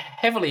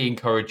heavily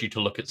encourage you to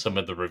look at some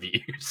of the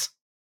reviews.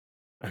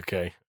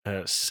 Okay,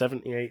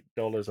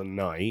 $78 a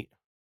night.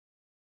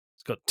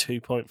 It's got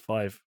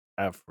 2.5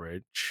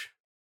 average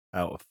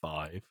out of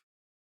 5.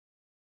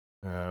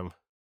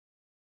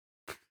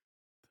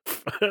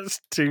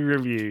 First 2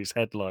 reviews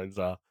headlines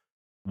are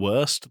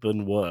worst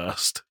than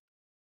worst.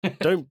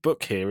 Don't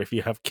book here if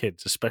you have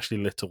kids, especially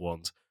little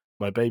ones.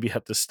 My baby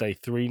had to stay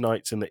 3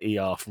 nights in the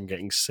ER from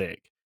getting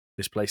sick.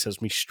 This place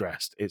has me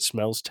stressed. It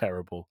smells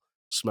terrible.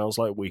 Smells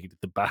like weed.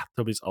 The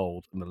bathtub is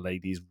old and the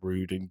lady's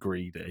rude and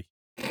greedy.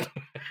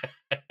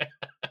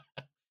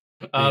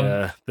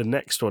 The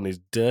next one is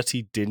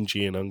dirty,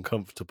 dingy, and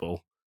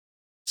uncomfortable.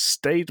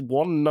 Stayed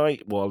 1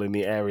 night while in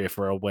the area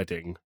for our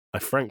wedding. I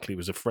frankly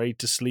was afraid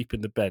to sleep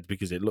in the bed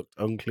because it looked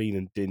unclean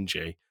and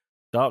dingy.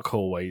 Dark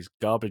hallways,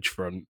 garbage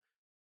front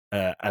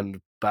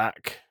and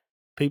back,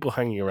 people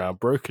hanging around,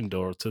 broken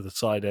door to the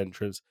side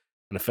entrance,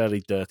 and a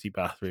fairly dirty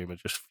bathroom are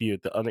just few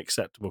of the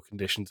unacceptable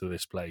conditions of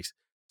this place.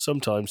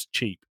 Sometimes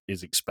cheap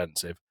is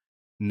expensive.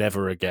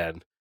 Never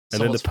again.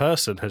 And then the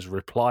person has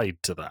replied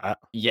to that.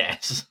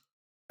 Yes.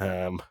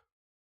 Thank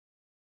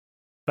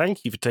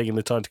you for taking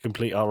the time to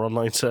complete our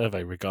online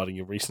survey regarding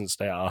your recent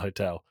stay at our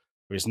hotel.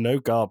 There is no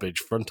garbage,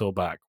 front or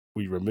back.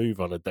 We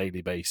remove on a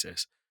daily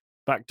basis.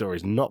 Back door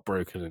is not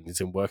broken and is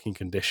in working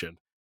condition.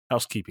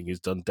 Housekeeping is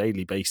done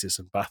daily basis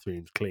and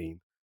bathrooms clean.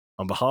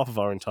 On behalf of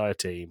our entire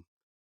team,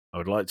 I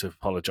would like to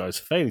apologise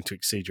for failing to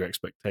exceed your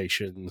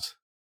expectations.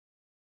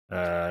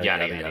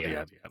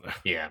 Yada.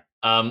 Yeah.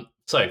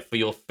 So for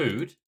your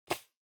food,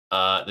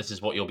 this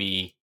is what you'll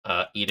be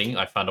eating.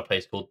 I found a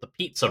place called the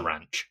Pizza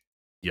Ranch.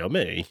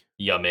 Yummy.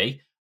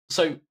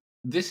 So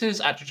this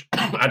is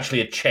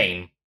actually a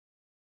chain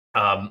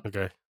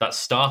that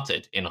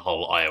started in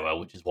Hull, Iowa,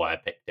 which is why I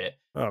picked it.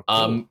 Oh,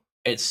 cool.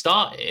 It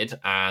started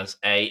as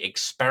a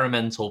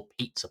experimental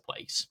pizza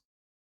place.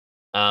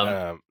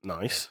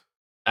 Nice.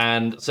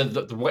 And so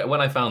when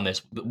I found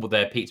this,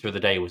 their pizza of the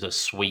day was a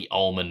sweet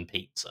almond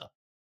pizza.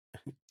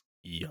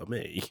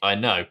 Yummy. I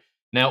know.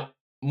 Now,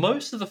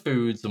 most of the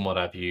foods and what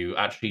have you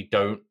actually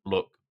don't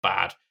look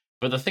bad.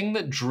 But the thing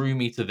that drew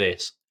me to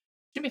this,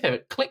 do me a favor,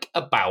 click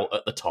about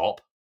at the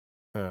top.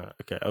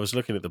 Okay, I was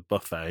looking at the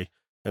buffet,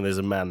 and there's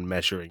a man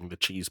measuring the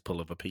cheese pull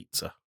of a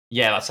pizza.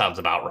 Yeah, that sounds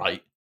about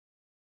right.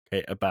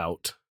 Okay,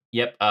 about.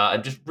 Yep,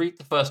 and just read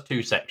the first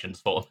 2 sections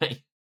for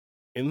me.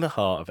 In the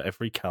heart of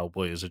every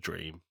cowboy is a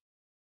dream.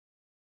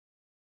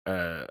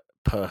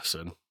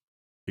 Person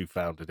who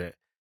founded it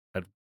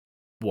had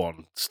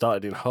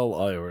started in Hull,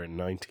 Iowa in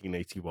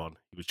 1981.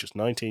 He was just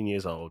 19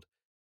 years old.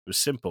 It was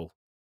simple.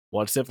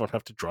 Why does everyone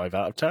have to drive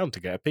out of town to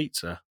get a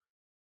pizza?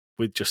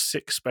 With just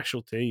 6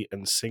 specialty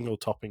and single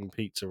topping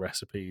pizza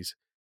recipes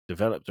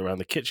developed around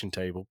the kitchen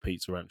table,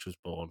 Pizza Ranch was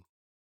born.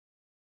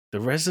 The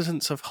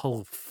residents of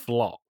Hull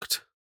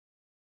flocked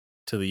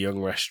to the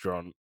young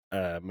restaurant,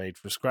 made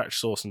from scratch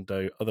sauce and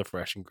dough, other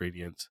fresh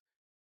ingredients.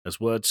 As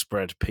word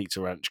spread,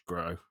 Pizza Ranch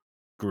grew.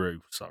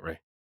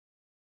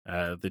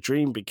 The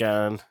dream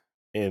began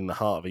in the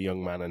heart of a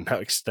young man and now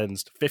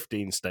extends to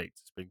 15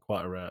 states. It's been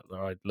quite a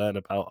ride. Learn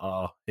about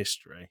our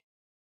history.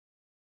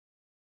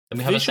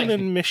 Vision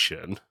and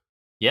mission.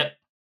 Yep.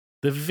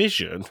 The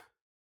vision.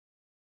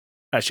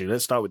 Actually,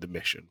 let's start with the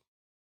mission.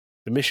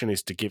 The mission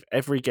is to give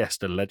every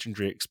guest a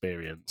legendary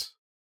experience.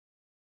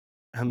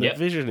 And the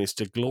vision is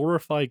to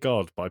glorify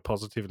God by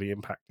positively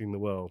impacting the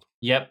world.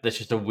 Yep, there's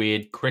just a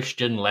weird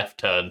Christian left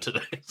turn to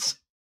this.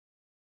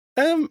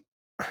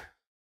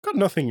 Got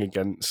nothing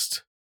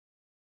against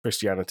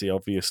Christianity,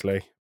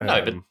 obviously.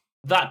 No, but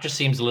that just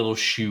seems a little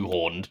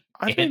shoehorned.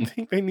 I don't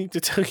think they need to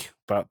tell you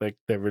about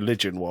their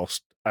religion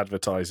whilst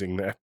advertising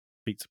their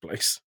pizza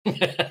place.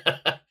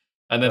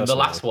 And then the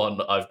last one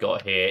that I've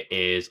got here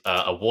is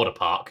a water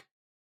park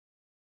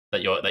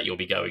that you'll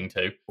be going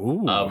to.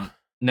 Ooh.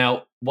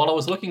 Now, while I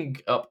was looking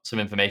up some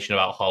information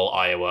about Hull,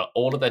 Iowa,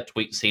 all of their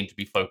tweets seem to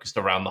be focused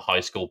around the high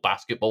school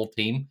basketball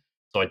team,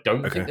 so I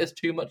don't think there's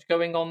too much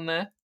going on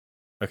there.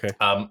 Okay.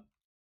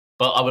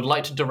 But I would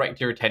like to direct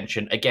your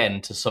attention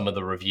again to some of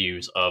the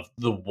reviews of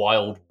the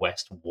Wild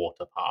West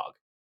Water Park.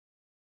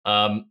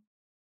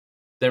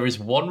 There is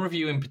one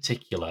review in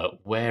particular.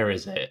 Where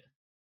is it?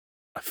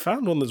 I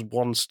found one that's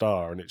 1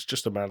 star, and it's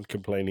just a man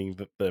complaining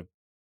that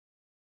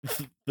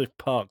the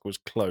park was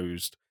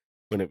closed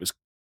when it was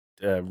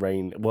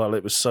rain. Well,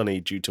 it was sunny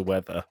due to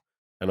weather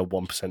and a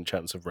 1%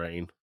 chance of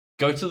rain.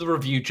 Go to the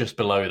review just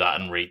below that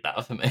and read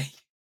that for me.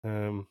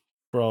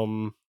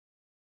 From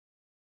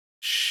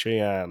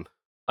Cheyenne.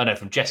 I know,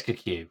 from Jessica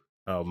Q.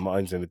 Oh,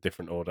 mine's in a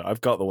different order.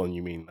 I've got the one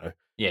you mean, though.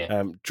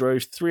 Yeah.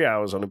 Drove 3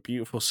 hours on a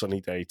beautiful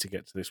sunny day to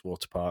get to this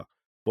water park.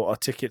 Bought our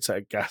tickets at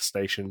a gas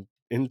station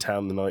in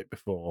town the night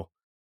before.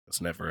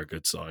 That's never a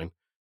good sign.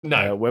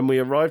 No. When we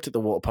arrived at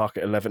the water park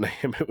at 11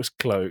 a.m., it was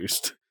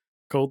closed.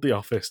 Called the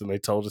office and they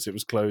told us it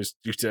was closed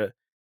due to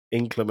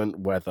inclement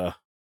weather.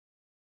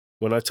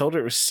 When I told her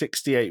it was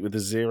 68 with a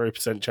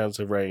 0% chance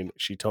of rain,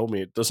 she told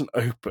me it doesn't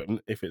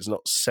open if it's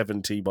not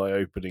 70 by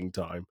opening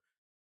time.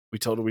 We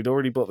told her we'd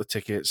already bought the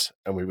tickets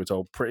and we were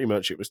told pretty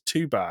much it was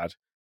too bad.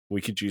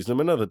 We could use them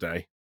another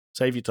day.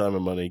 Save your time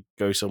and money.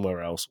 Go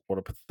somewhere else. What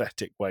a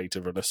pathetic way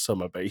to run a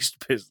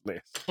summer-based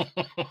business.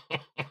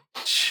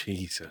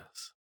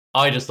 Jesus.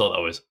 I just thought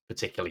that was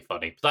particularly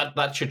funny.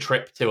 That's your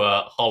trip to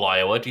Hull,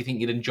 Iowa. Do you think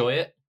you'd enjoy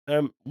it?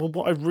 Well,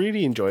 what I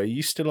really enjoy, are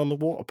you still on the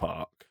water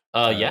park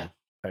Yeah.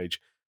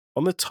 page?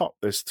 On the top,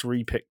 there's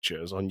 3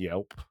 pictures on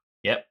Yelp.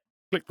 Yep.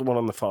 Click the one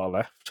on the far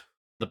left.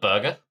 The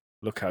burger.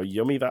 Look how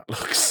yummy that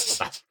looks.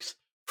 That's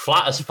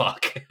flat as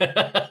fuck.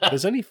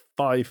 There's only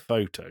 5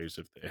 photos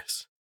of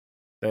this.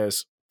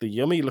 There's the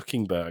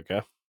yummy-looking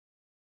burger,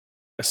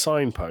 a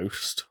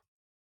signpost,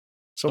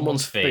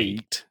 someone's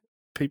feet,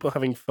 people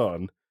having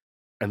fun,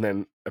 and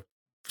then a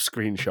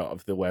screenshot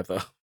of the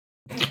weather.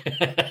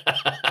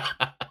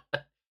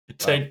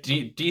 So, do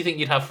you think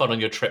you'd have fun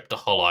on your trip to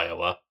Hull,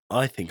 Iowa?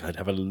 I think I'd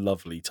have a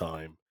lovely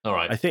time. All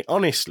right. I think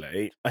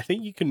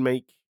you can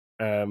make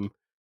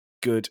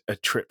good a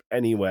trip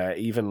anywhere,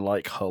 even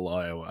like Hull,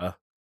 Iowa,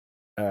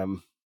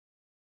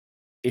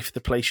 if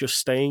the place you're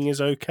staying is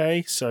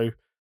okay. So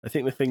I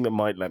think the thing that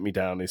might let me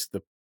down is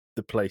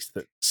the place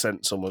that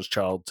sent someone's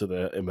child to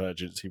the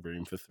emergency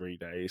room for 3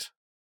 days.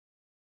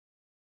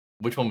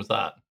 Which one was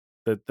that?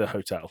 The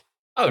hotel.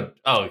 Oh,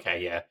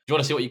 okay, yeah. Do you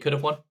want to see what you could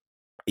have won?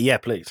 Yeah,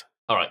 please.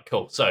 All right,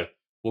 cool. So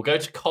we'll go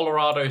to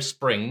Colorado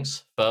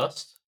Springs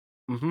first.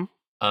 Mm-hmm.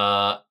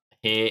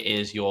 Here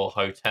is your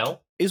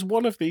hotel. Is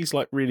one of these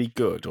like really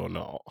good or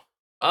not?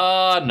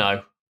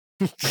 No.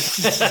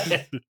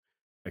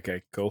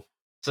 Okay, cool.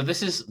 So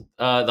this is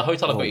the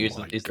hotel I've got you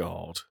is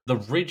God. the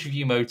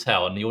Ridgeview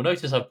Motel, and you'll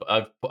notice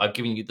I've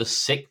given you the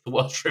 6th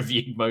worst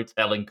reviewed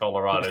motel in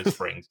Colorado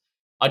Springs.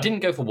 I didn't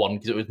go for 1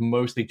 because it was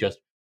mostly just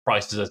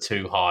prices are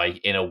too high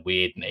in a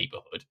weird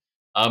neighborhood.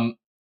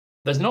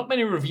 There's not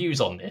many reviews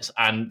on this,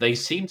 and they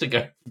seem to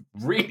go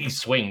really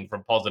swing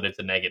from positive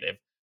to negative.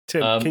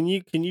 Tim,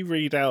 can you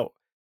read out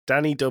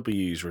Danny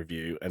W's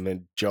review and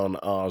then John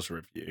R's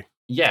review?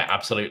 Yeah,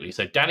 absolutely.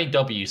 So Danny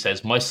W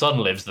says, "My son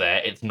lives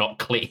there. It's not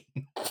clean."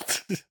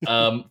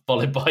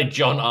 Followed by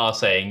John R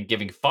saying,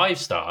 giving 5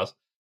 stars,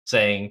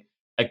 saying,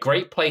 "A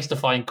great place to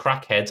find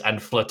crackheads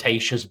and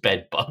flirtatious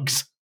bed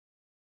bugs."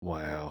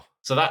 Wow.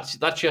 So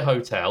that's your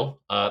hotel.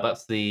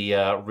 That's the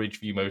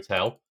Ridgeview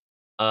Motel.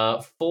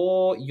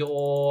 For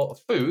your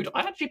food, I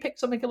actually picked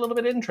something a little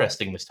bit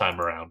interesting this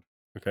time around.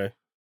 Okay.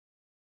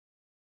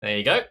 There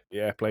you go.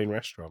 Yeah, plane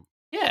restaurant.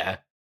 Yeah.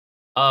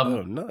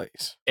 Oh,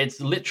 nice. It's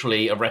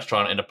literally a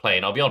restaurant in a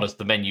plane. I'll be honest,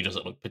 the menu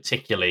doesn't look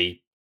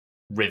particularly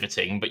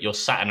riveting, but you're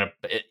just sat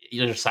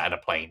in a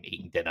plane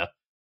eating dinner.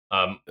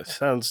 It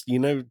sounds, do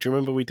you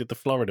remember we did the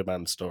Florida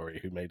man story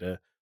who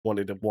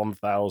wanted a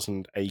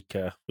 1,000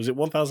 acre, was it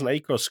 1,000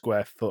 acre or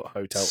square foot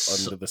hotel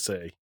under the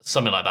sea?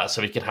 Something like that,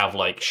 so we could have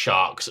like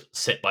sharks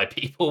sit by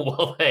people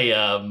while they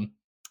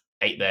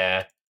ate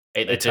their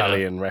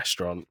Italian dinner.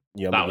 Restaurant.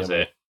 Yummy, that was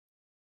yummy. it.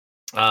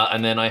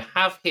 And then I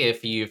have here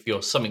for you, if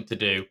you're something to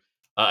do,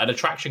 an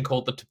attraction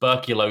called the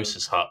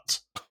Tuberculosis Hut.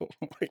 Oh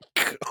my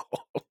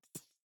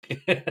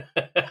God.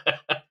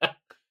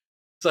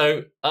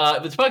 So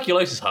the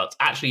Tuberculosis Hut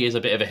actually is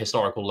a bit of a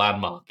historical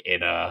landmark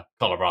in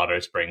Colorado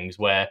Springs,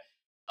 where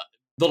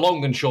the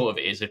long and short of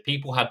it is if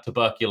people had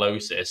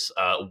tuberculosis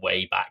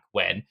way back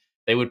when,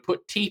 they would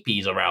put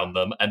teepees around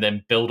them and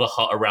then build a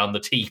hut around the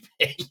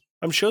teepee.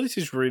 I'm sure this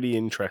is really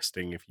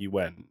interesting if you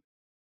went.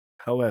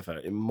 However,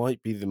 it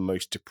might be the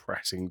most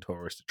depressing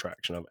tourist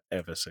attraction I've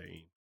ever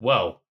seen.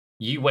 Well,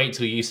 you wait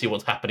till you see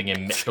what's happening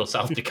in Mitchell,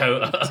 South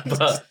Dakota.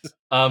 But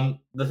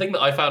the thing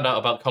that I found out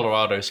about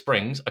Colorado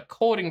Springs,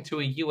 according to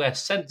a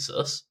US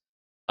census,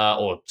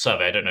 or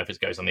survey, I don't know if it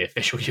goes on the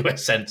official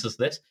US census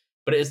list,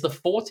 but it is the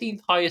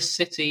 14th highest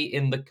city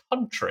in the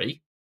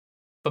country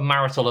for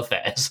marital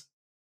affairs.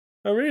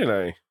 Oh,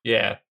 really?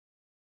 Yeah.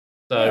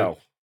 So Wow.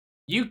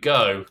 you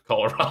go,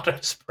 Colorado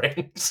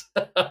Springs.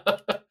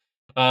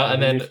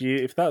 And then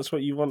if that's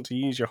what you want to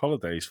use your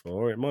holidays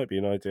for, it might be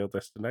an ideal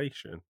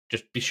destination.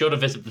 Just be sure to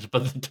visit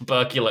the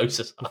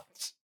tuberculosis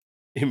huts.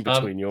 In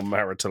between your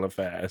marital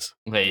affairs.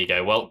 There you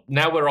go. Well,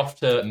 now we're off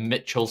to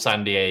Mitchell,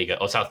 San Diego,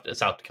 or South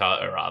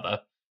Dakota,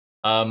 rather.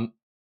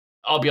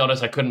 I'll be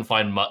honest, I couldn't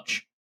find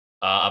much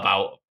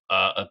about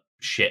a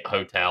shit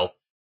hotel.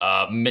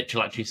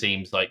 Mitchell actually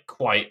seems like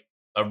quite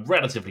a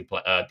relatively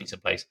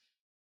decent place.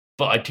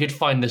 But I did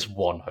find this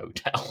one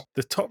hotel.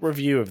 The top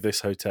review of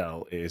this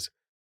hotel is,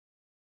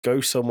 "Go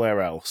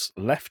somewhere else.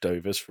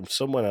 Leftovers from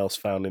someone else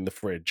found in the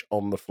fridge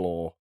on the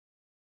floor.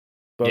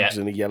 Bugs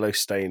and a yellow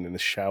stain in the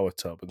shower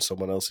tub and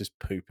someone else's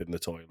poop in the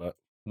toilet."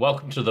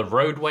 Welcome to the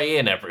Roadway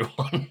Inn,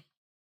 everyone.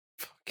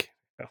 Fucking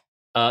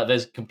hell.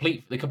 There's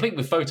complete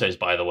with photos,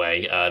 by the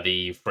way.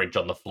 The fridge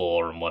on the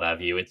floor and what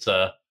have you. It's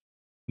not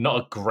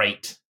a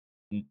great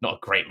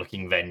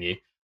looking venue.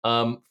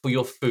 For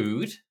your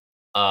food,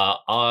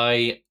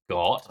 I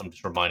got. I'm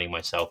just reminding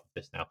myself of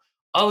this now.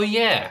 Oh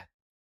yeah,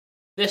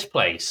 this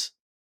place,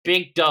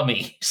 Big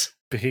Dummies.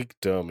 Big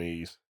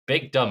dummies.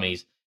 Big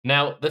Dummies.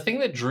 Now, the thing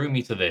that drew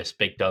me to this,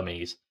 Big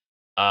Dummies,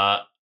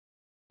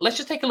 let's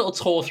just take a little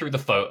tour through the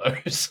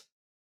photos.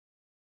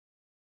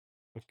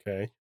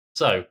 Okay.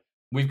 So,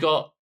 we've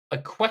got a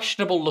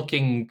questionable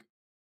looking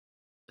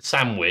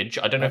sandwich.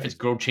 I don't know if That it's is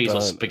grilled cheese or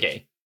burnt as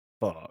spaghetti.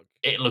 Fuck.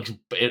 But it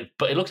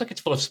looks like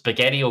it's full of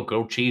spaghetti or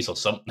grilled cheese or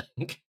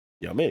something.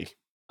 Yummy.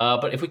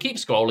 But if we keep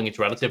scrolling, it's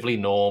relatively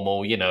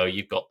normal. You know,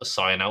 you've got the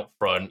sign out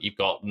front, you've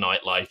got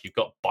nightlife, you've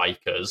got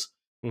bikers,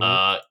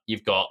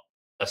 you've got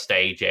a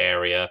stage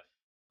area,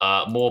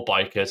 more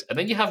bikers, and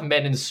then you have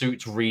men in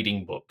suits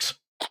reading books.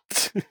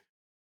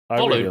 I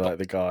Followed really by- like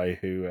the guy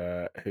who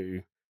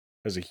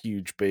has a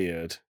huge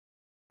beard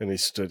and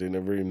is stood in a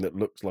room that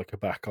looks like a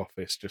back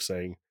office, just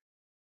saying,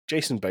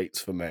 "Jason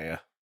Bates for mayor."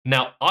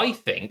 Now, I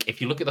think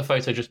if you look at the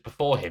photo just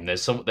before him,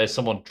 there's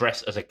someone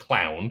dressed as a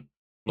clown,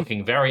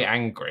 looking very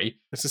angry.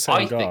 It's the same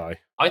I guy.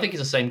 I think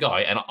it's the same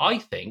guy, and I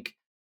think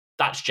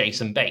that's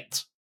Jason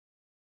Bates.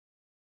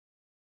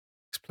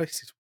 This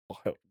place is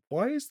wild.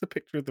 Why is the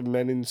picture of the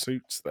men in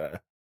suits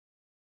there?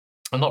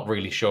 I'm not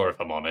really sure if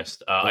I'm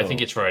honest. I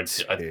think it's for a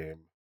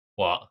Tim.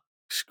 what?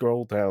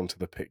 Scroll down to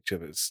the picture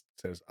that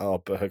says, "Our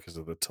burgers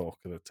are the talk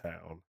of the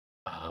town."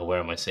 Where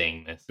am I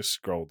seeing this? Just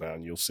scroll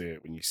down. You'll see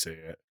it when you see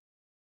it.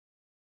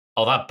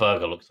 Oh, that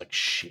burger looks like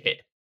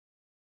shit.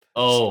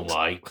 Oh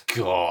my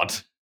god.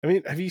 I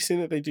mean, have you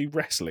seen that they do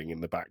wrestling in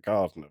the back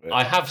garden of it?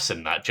 I have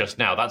seen that just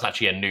now. That's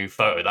actually a new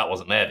photo. That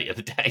wasn't there the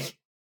other day.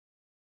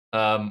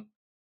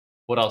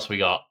 What else we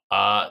got?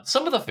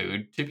 Some of the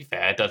food, to be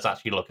fair, does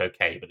actually look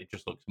okay, but it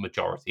just looks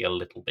majority a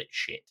little bit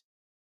shit.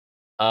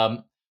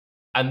 And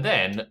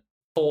then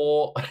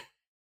for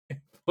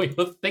for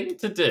your thing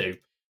to do,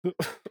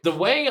 the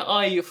way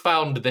I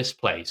found this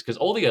place, because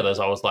all the others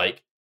I was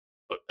like,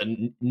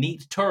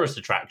 neat tourist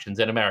attractions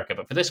in America,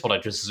 but for this one I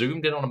just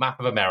zoomed in on a map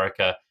of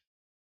America,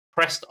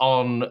 pressed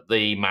on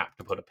the map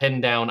to put a pin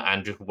down,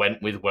 and just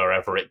went with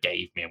wherever it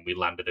gave me, and we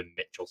landed in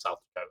Mitchell, South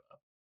Dakota.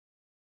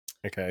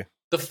 Okay.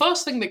 The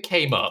first thing that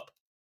came up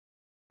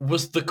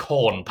was the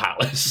Corn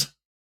Palace.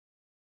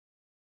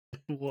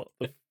 What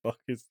the fuck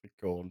is the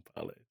Corn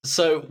Palace?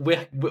 So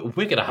we're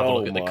gonna have a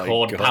look at the my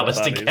Corn God, Palace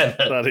that is- together.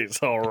 that is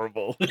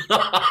horrible.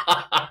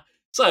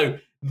 So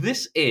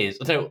this is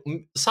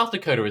South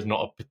Dakota is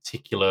not a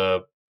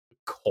particular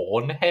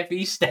corn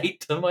heavy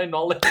state to my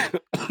knowledge.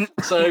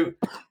 So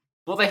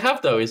what they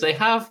have though is they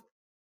have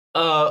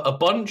a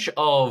bunch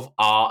of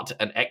art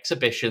and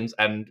exhibitions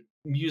and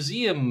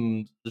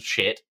museum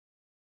shit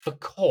for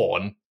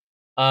corn.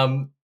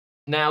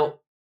 Now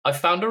I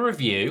found a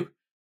review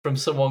from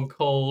someone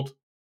called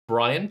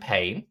Brian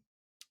Payne,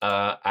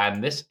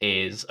 and this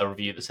is a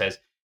review that says,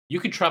 "You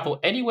could travel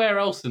anywhere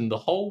else in the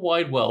whole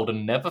wide world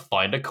and never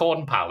find a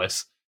corn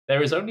palace.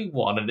 There is only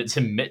one, and it's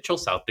in Mitchell,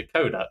 South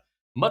Dakota.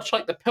 Much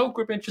like the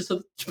pilgrimages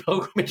to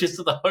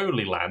the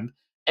Holy Land,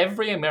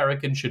 every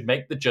American should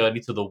make the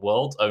journey to the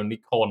world's only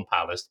corn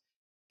palace.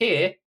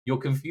 Here, your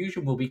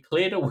confusion will be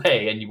cleared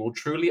away, and you will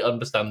truly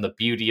understand the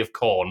beauty of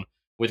corn.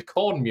 With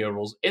corn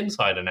murals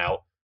inside and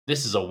out,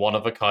 this is a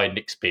one-of-a-kind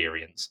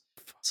experience."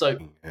 So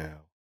Yeah.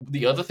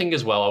 the other thing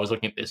as well, I was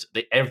looking at this,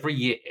 every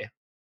year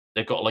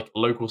they've got like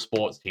local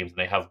sports teams and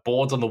they have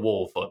boards on the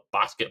wall for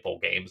basketball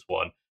games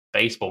one,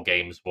 baseball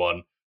games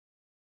one,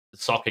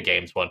 soccer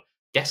games one.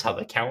 Guess how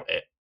they count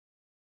it?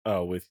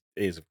 Oh, with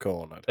ears of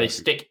corn. They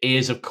stick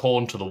ears of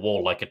corn to the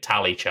wall like a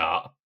tally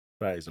chart.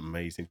 That is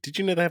amazing. Did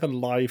you know they have a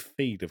live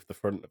feed of the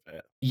front of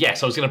it?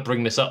 Yes, I was going to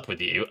bring this up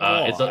with you.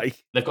 Why?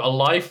 They've got a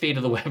live feed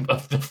of the web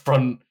of the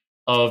front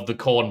of the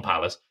Corn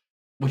Palace,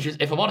 which is,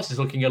 if I'm honest, is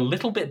looking a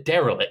little bit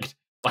derelict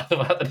by the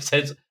fact that it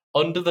says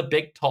under the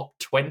big top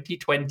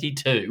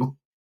 2022.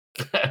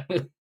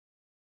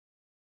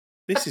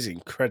 This is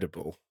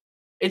incredible.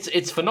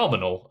 It's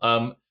phenomenal.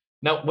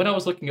 Now, when I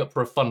was looking up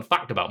for a fun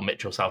fact about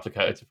Mitchell, South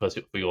Dakota,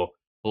 for your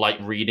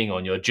light reading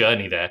on your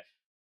journey there,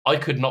 I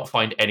could not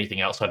find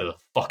anything outside of the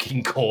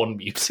fucking Corn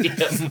Museum.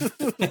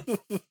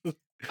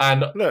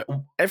 And look,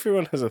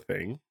 everyone has a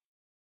thing.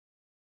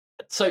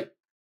 So,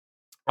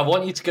 I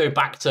want you to go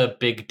back to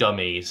Big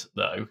Dummies,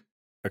 though.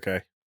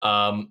 Okay.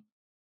 And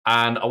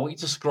I want you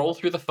to scroll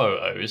through the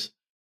photos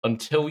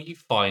until you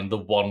find the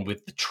one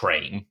with the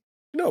train.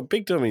 No,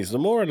 Big Dummies, the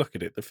more I look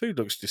at it, the food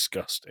looks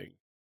disgusting.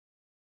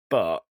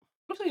 But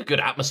Looks like a good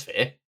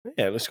atmosphere.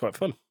 yeah, it looks quite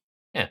fun.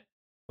 Yeah.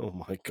 Oh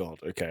my God.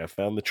 Okay, I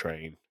found the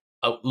train.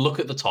 Oh, look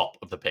at the top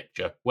of the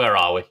picture. Where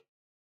are we?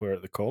 We're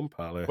at the Corn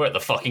Palace. We're at the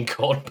fucking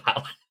Corn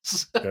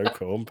Palace. Go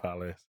Corn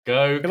Palace.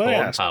 Go Can Corn I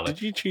ask, Palace.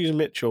 did you choose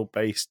Mitchell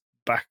based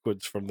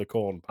backwards from the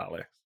Corn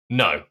Palace?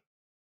 No.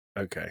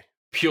 Okay.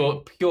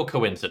 Pure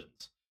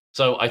coincidence.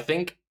 So I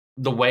think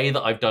the way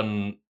that I've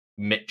done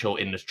Mitchell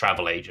in this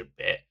travel agent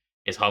bit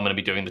is how I'm going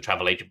to be doing the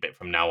travel agent bit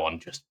from now on.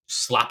 Just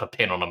slap a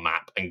pin on a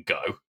map and go.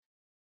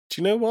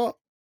 Do you know what?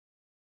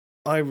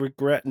 I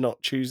regret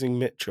not choosing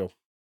Mitchell.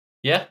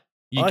 Yeah?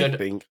 I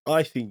think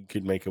you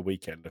could make a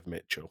weekend of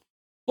Mitchell.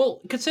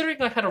 Well,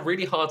 considering I had a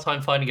really hard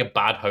time finding a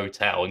bad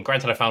hotel, and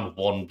granted I found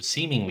one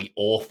seemingly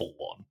awful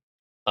one,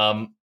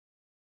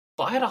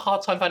 but I had a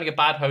hard time finding a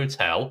bad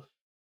hotel.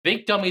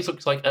 Big Dummies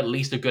looks like at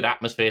least a good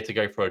atmosphere to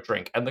go for a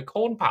drink, and the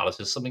Corn Palace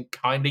is something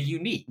kind of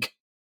unique.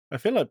 I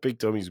feel like Big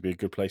Dummies would be a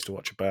good place to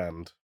watch a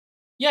band.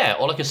 Yeah,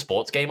 or like a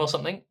sports game or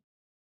something.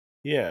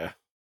 Yeah.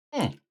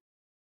 Hmm.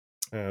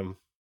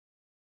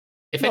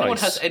 If anyone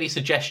has Nice. any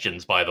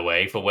suggestions, by the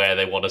way, for where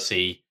they want to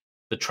see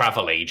the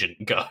travel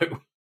agent go,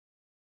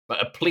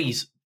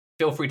 please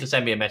feel free to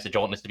send me a message. I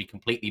want this to be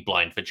completely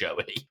blind for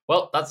Joey.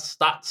 Well, that's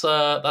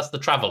the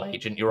travel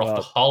agent. You're off to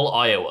Well, Hull,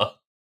 Iowa.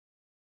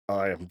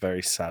 I am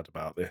very sad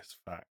about this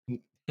fact.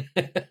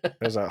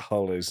 Because that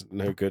Hull is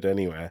no good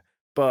anywhere.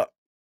 But,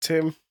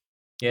 Tim,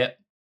 Yeah,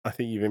 I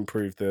think you've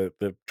improved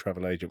the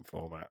travel agent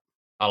format.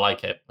 I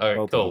like it. All right,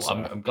 Well cool.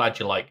 done, sir. I'm glad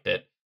you liked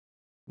it.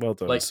 Well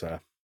done, Like, sir.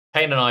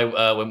 Payne and I,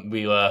 when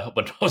I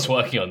was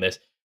working on this,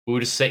 we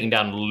were just sitting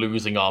down and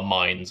losing our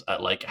minds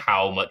at like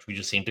how much we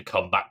just seemed to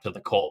come back to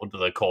the Corn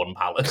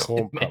Palace.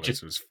 Corn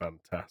Palace was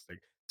fantastic.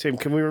 Tim,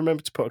 can we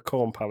remember to put a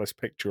Corn Palace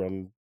picture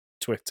on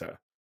Twitter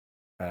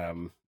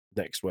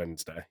next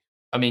Wednesday?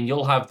 I mean,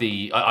 you'll have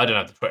the. I don't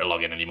have the Twitter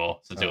login anymore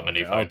to do it on my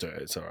new phone. I'll do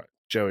it. It's all right.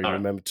 Joey, All right.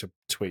 remember to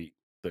tweet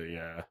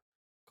the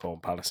Corn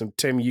Palace. And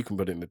Tim, you can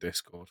put it in the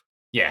Discord.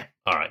 Yeah.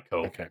 All right.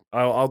 Cool. Okay.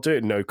 I'll do it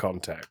in no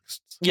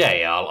context. Yeah.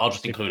 I'll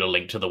just include a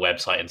link to the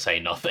website and say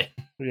nothing.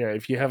 Yeah.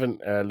 If you haven't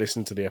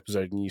listened to the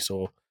episode and you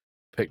saw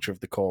a picture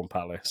of the Corn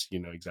Palace, you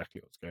know exactly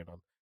what's going on.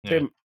 Yeah.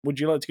 Tim, would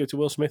you like to go to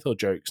Will Smith or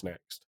jokes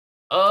next?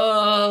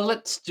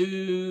 Let's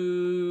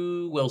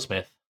do Will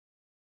Smith.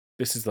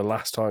 This is the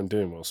last time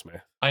doing Will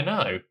Smith. I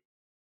know.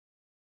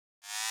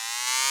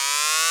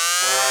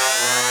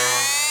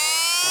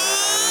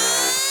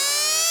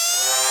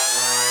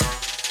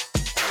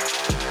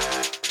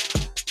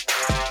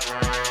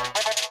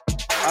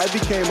 I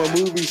became a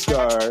movie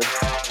star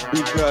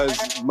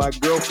because my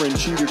girlfriend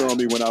cheated on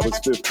me when I was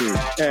 15.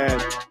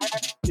 And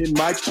in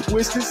my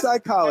twisted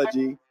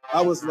psychology,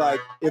 I was like,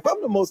 if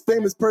I'm the most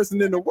famous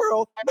person in the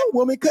world, no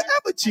woman could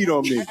ever cheat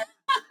on me.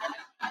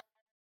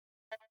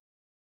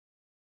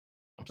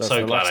 I'm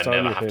so glad I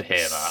never have to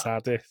hear the that.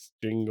 Saddest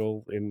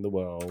jingle in the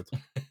world.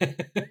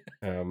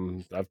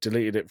 I've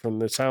deleted it from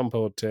the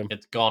soundboard, Tim.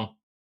 It's gone.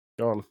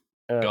 Gone.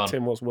 Gone.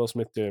 Tim, what's Will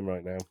Smith doing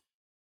right now?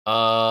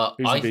 I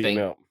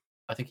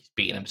Up think he's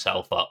beating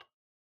himself up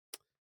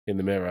in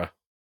the mirror.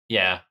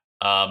 Yeah.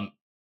 Not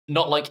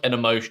like an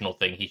emotional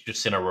thing. He's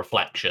just in a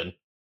reflection,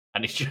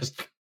 and he's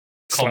just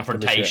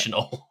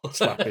confrontational,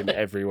 slapping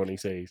everyone he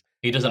sees.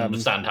 He doesn't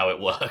understand how it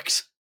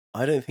works.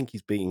 I don't think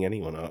he's beating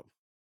anyone up.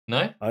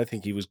 No, I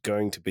think he was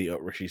going to beat up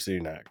Rishi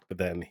Sunak, but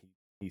then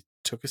he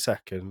took a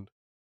second,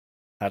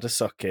 had a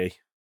sucky,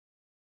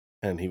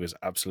 and he was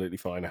absolutely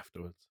fine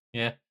afterwards.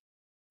 Yeah.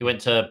 He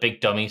went to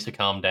Big Dummies to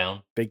calm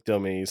down. Big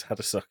Dummies, had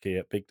a sucky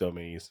at Big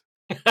Dummies.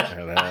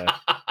 And,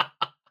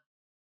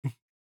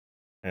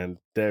 and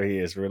there he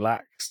is,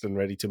 relaxed and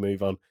ready to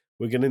move on.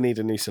 We're going to need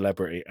a new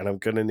celebrity, and I'm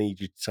going to need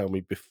you to tell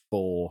me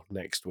before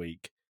next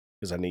week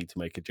because I need to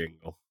make a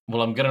jingle.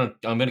 Well, I'm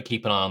gonna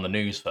keep an eye on the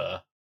news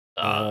for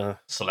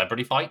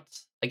celebrity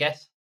fights, I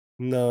guess.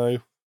 No,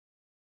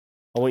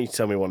 I want you to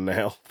tell me one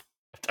now.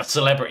 A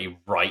celebrity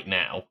right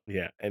now.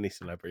 Yeah, any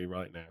celebrity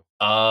right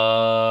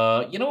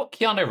now. You know what?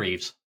 Keanu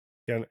Reeves.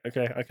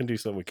 Okay, I can do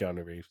something with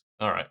Keanu Reeves.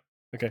 All right.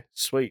 Okay,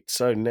 sweet.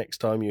 So next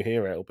time you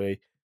hear it, it'll be,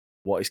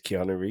 what is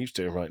Keanu Reeves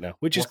doing right now?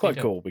 Which is quite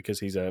cool because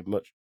he's a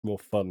much more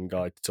fun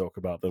guy to talk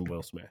about than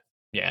Will Smith.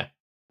 Yeah.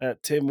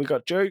 Tim, we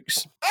got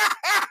jokes.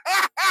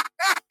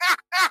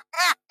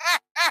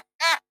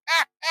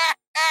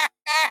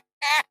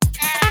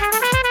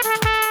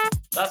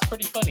 That's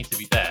pretty funny, to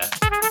be fair.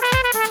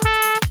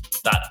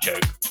 That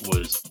joke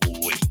was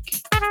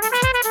weak.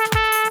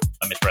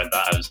 I misread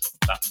that as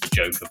that's the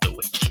joke of the week.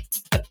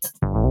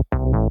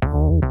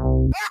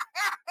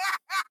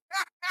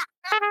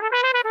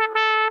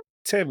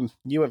 Tim,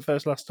 you went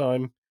first last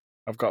time.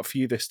 I've got a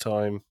few this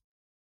time.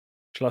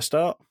 Shall I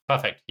start?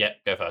 Perfect. Yeah,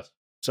 go first.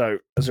 So,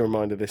 as a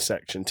reminder, this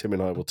section, Tim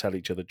and I will tell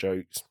each other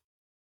jokes.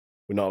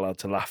 We're not allowed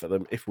to laugh at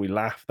them. If we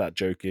laugh, that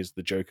joke is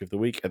the joke of the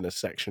week, and the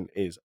section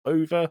is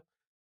over.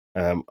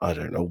 I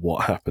don't know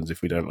what happens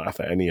if we don't laugh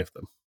at any of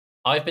them.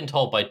 I've been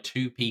told by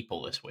 2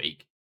 people this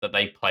week that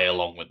they play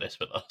along with this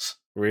with us.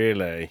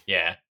 Really?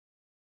 Yeah.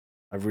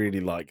 I really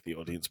like the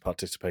audience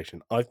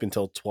participation. I've been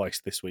told twice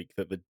this week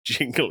that the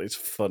jingle is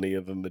funnier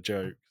than the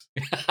jokes.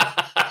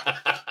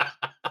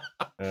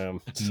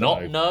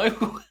 Not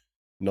no.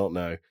 Not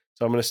no.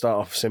 So I'm going to start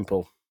off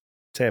simple.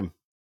 Tim.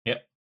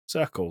 Yep.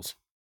 Circles.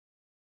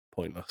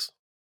 Pointless.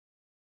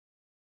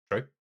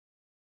 True.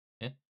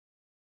 Yeah.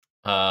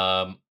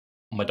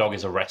 My dog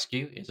is a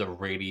rescue is a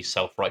really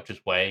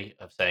self-righteous way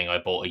of saying I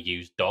bought a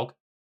used dog.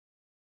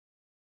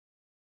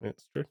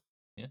 That's true.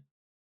 Yeah.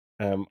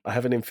 I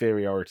have an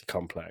inferiority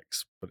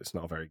complex, but it's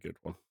not a very good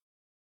one.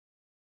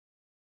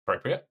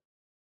 Appropriate.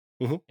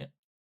 Mm-hmm. Yeah.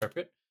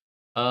 Appropriate.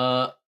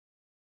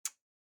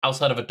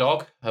 Outside of a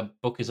dog, a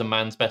book is a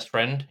man's best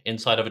friend.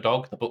 Inside of a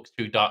dog, the book's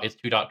too dark. It's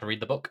too dark to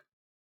read the book.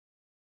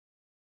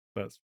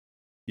 That's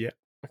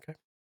Okay.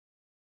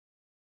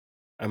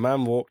 A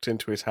man walked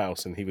into his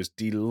house and he was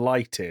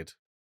delighted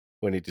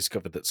when he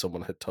discovered that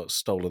someone had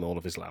stolen all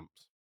of his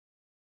lamps.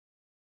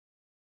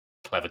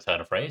 Clever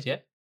turn of phrase, yeah.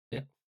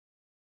 Yeah.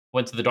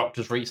 Went to the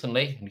doctor's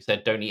recently and he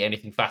said, don't eat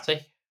anything fatty.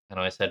 And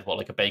I said, what,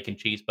 like a bacon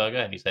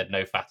cheeseburger? And he said,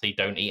 no fatty,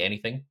 don't eat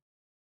anything.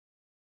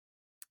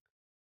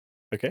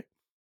 Okay.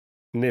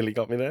 Nearly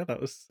got me there.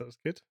 That was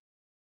good.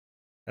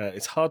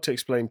 It's hard to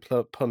explain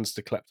puns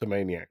to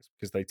kleptomaniacs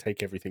because they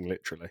take everything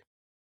literally.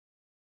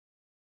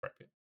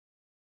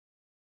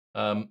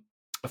 A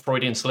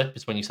Freudian slip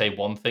is when you say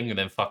one thing and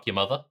then fuck your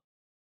mother.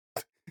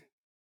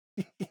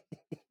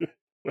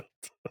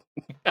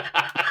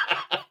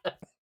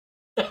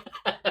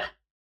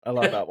 I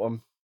like that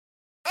one.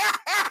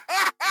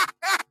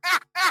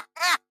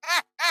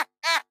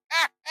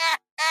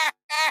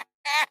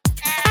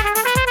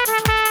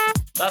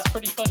 That's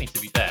pretty funny, to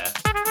be fair.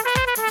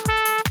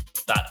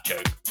 That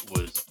joke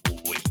was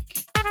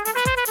weak.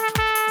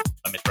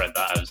 I misread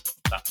that as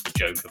that's the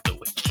joke of the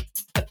week.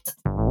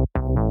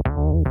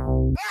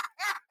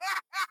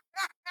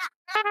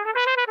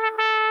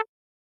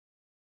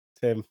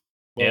 Tim,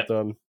 well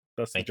done.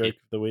 That's Thank the joke you.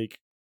 of the week.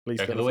 Please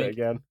Joke of tell the us it week.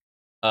 again.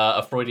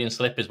 A Freudian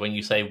slip is when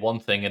you say one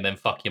thing and then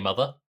fuck your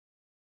mother.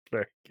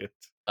 Very good.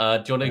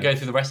 Do you want to go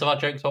through the rest of our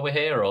jokes while we're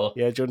here, or?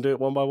 Yeah, do you want to do it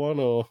one by one,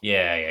 or?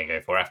 Yeah,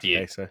 go for it after you.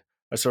 Okay, so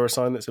I saw a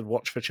sign that said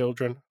 "Watch for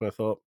Children," and I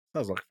thought that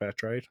was like a fair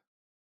trade.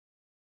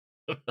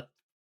 Good.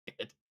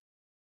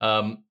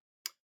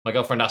 My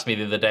girlfriend asked me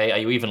the other day, "Are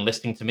you even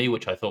listening to me?"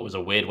 Which I thought was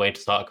a weird way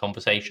to start a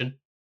conversation.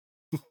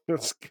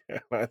 That's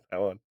good. I like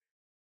that one.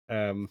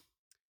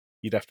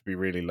 You'd have to be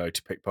really low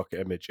to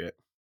pickpocket a midget.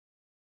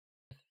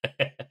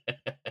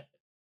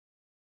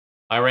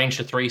 I arranged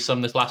a threesome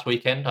this last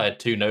weekend. I had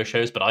 2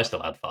 no-shows, but I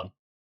still had fun.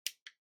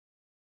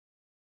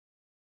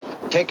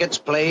 Tickets,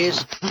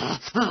 please.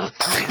 There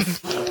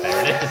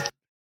it is.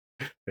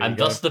 And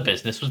thus the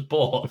business was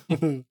born.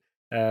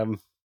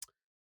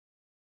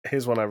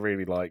 Here's one I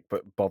really like,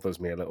 but bothers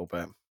me a little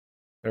bit.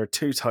 There are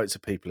 2 types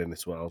of people in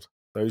this world.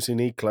 Those who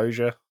need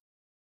closure.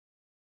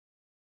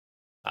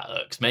 That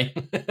irks me.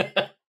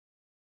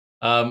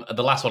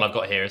 The last one I've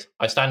got here is,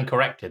 I stand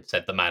corrected,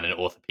 said the man in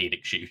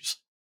orthopedic shoes.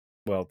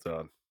 Well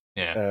done.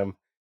 Yeah. Do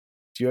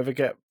you ever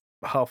get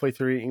halfway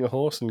through eating a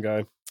horse and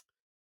go,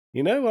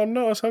 I'm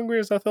not as hungry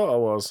as I thought I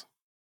was?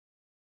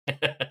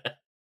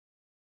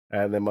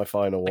 And then my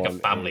final like one. A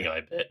Family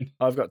Guy bit.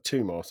 I've got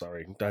 2 more,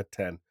 sorry. I had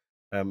 10.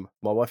 My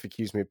wife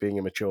accused me of being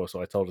immature,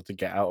 so I told her to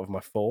get out of my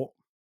fort.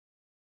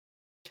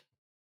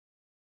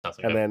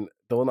 And then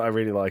the one that I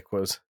really like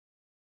was,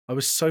 I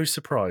was so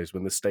surprised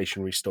when the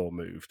stationery store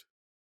moved.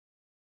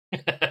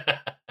 I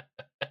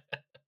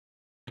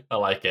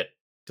like it.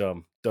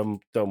 Dumb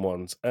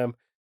ones.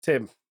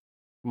 Tim,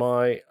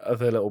 my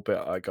other little bit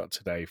I got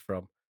today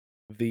from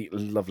the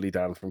lovely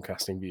Dan from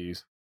Casting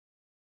Views.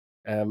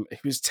 He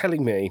was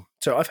telling me,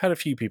 so I've had a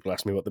few people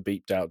ask me what the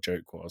beeped out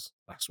joke was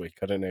last week.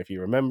 I don't know if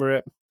you remember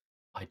it.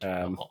 I do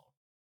not.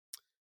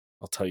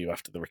 I'll tell you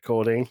after the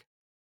recording.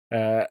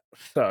 So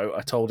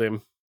I told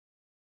him,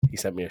 he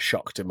sent me a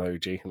shocked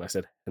emoji, and I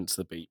said, hence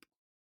the beep.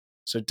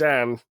 So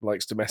Dan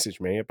likes to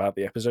message me about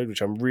the episode,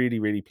 which I'm really,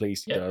 really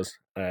pleased he does.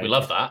 We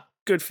love that.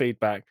 Good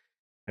feedback.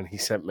 And he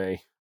sent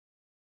me,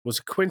 was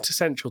a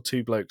quintessential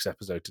 2 Blokes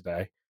episode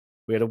today.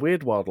 We had a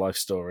weird wildlife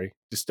story,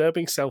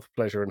 disturbing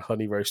self-pleasure and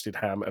honey roasted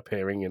ham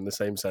appearing in the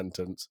same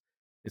sentence.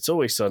 It's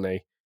always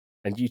sunny,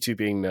 and you 2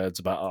 being nerds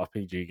about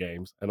RPG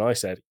games. And I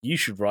said, you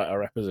should write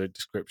our episode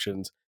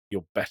descriptions.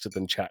 You're better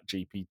than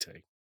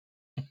ChatGPT.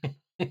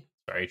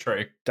 Very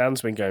true.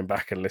 Dan's been going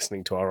back and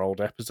listening to our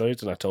old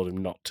episodes, and I told him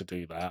not to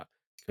do that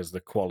because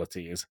the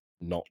quality is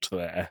not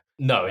there.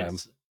 No,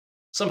 it's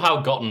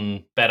somehow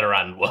gotten better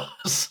and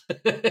worse.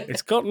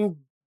 It's gotten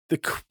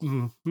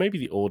maybe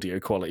the audio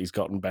quality's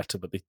gotten better,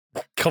 but the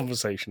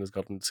conversation has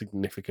gotten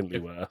significantly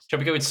worse. Shall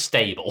we go with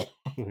stable?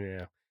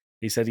 Yeah.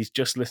 He said he's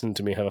just listened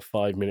to me have a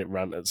 5-minute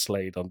rant at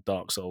Slade on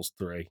Dark Souls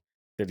 3,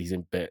 that he's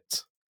in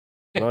bits.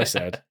 And I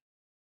said,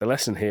 the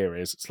lesson here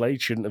is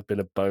Slade shouldn't have been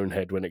a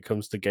bonehead when it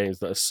comes to games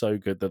that are so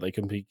good that they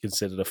can be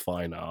considered a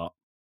fine art.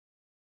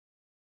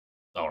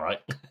 All right.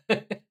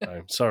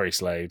 So, sorry,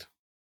 Slade.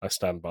 I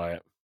stand by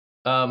it.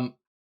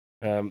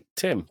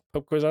 Tim,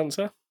 pub quiz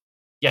answer?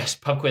 Yes,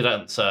 pub quiz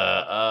answer.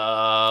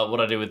 What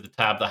do I do with the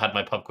tab that had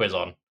my pub quiz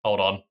on?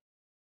 Hold on.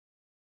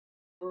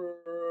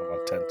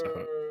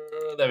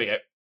 There we go.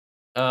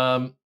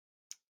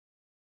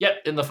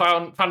 Yep,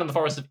 found in the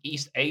forests of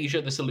East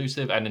Asia, this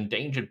elusive and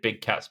endangered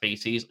big cat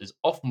species is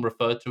often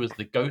referred to as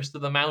the ghost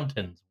of the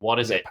mountains. What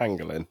is it?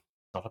 Pangolin.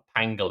 Not a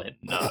pangolin,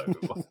 no.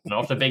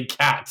 Not a big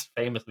cat,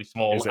 famously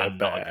small Is it and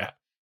a not a bear? cat.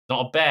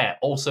 Not a bear,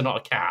 also not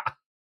a cat.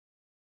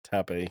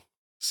 Tabby.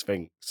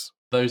 Sphinx.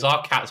 Those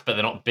are cats, but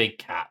they're not big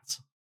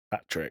cats.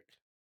 Patrick.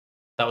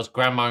 That was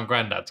Grandma and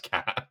Granddad's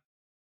cat.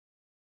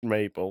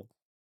 Mabel.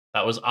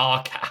 That was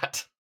our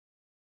cat.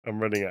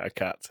 I'm running out of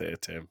cats here,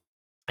 Tim.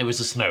 It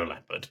was a snow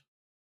leopard.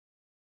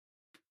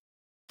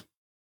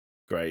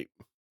 Great.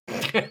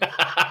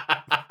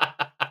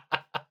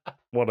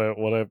 What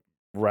a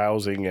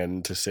rousing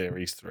end to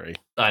Series 3.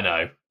 I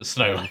know, the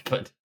snow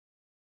leopard.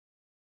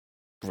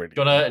 Brilliant.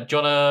 Do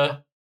you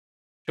wanna?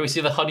 Shall we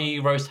see the Honey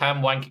Roast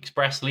Ham Wank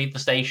Express leave the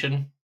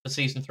station for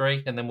season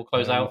 3, and then we'll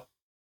close out?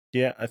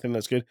 Yeah, I think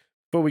that's good.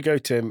 Before we go,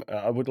 Tim,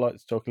 I would like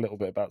to talk a little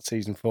bit about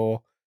season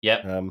 4.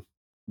 Yep.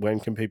 When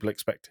can people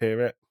expect to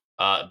hear it?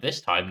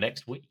 This time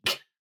next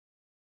week.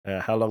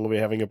 How long are we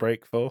having a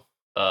break for?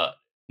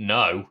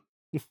 No.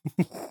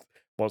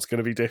 What's going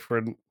to be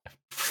different?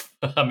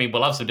 I mean,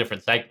 we'll have some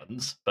different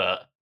segments,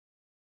 but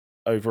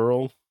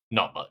overall,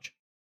 not much.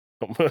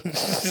 Not much.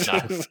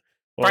 No.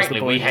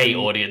 Frankly, we hate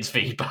audience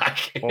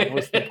feedback. What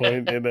was the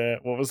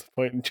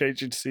point in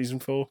changing to season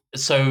 4?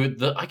 So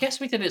I guess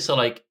we did it so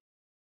like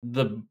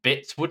the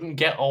bits wouldn't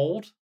get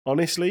old.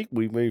 Honestly,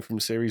 we moved from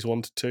series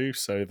 1 to 2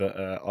 so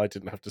that I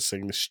didn't have to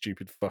sing this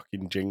stupid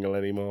fucking jingle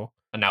anymore.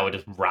 And now we're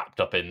just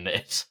wrapped up in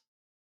this.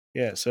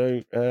 Yeah,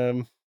 so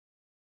I'm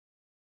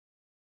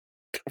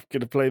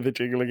gonna play the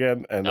jingle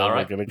again, and then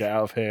we're gonna get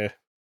out of here.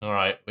 All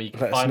right. Well, you can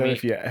Let us know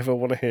if you ever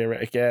want to hear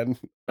it again.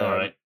 All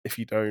right. If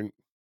you don't,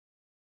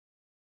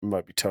 it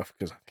might be tough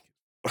because I think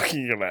it's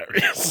fucking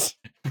hilarious.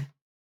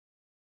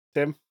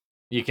 Tim,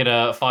 you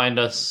can find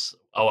us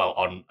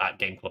on at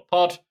Game Club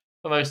Pod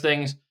for most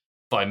things.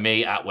 Find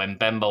me at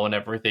Wembembo and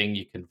everything.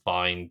 You can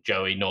find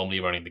Joey normally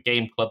running the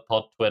Game Club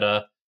Pod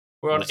Twitter.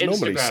 We're on Instagram.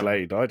 Normally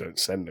Slade. I don't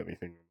send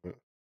anything. Oh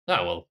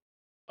well.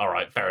 All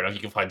right, fair enough.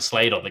 You can find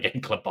Slade on the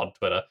Game Club Pod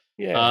Twitter.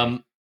 Yeah.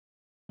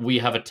 We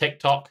have a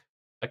TikTok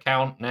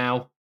account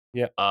now.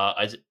 Yeah.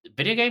 Is it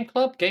Video Game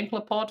Club? Game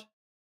Club Pod?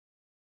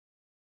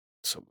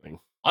 Something.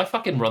 I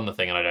fucking run the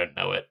thing and I don't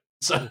know it.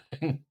 So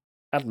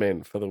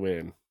admin for the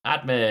win.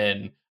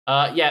 Admin.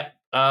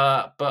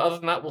 But other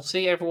than that, we'll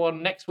see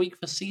everyone next week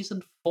for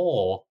season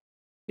 4.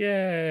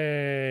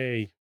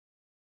 Yay!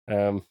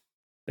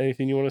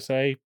 Anything you want to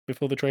say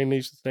before the train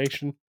leaves the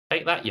station?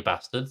 Take that, you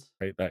bastards.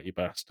 Take that, you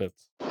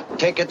bastards.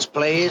 Tickets,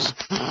 please.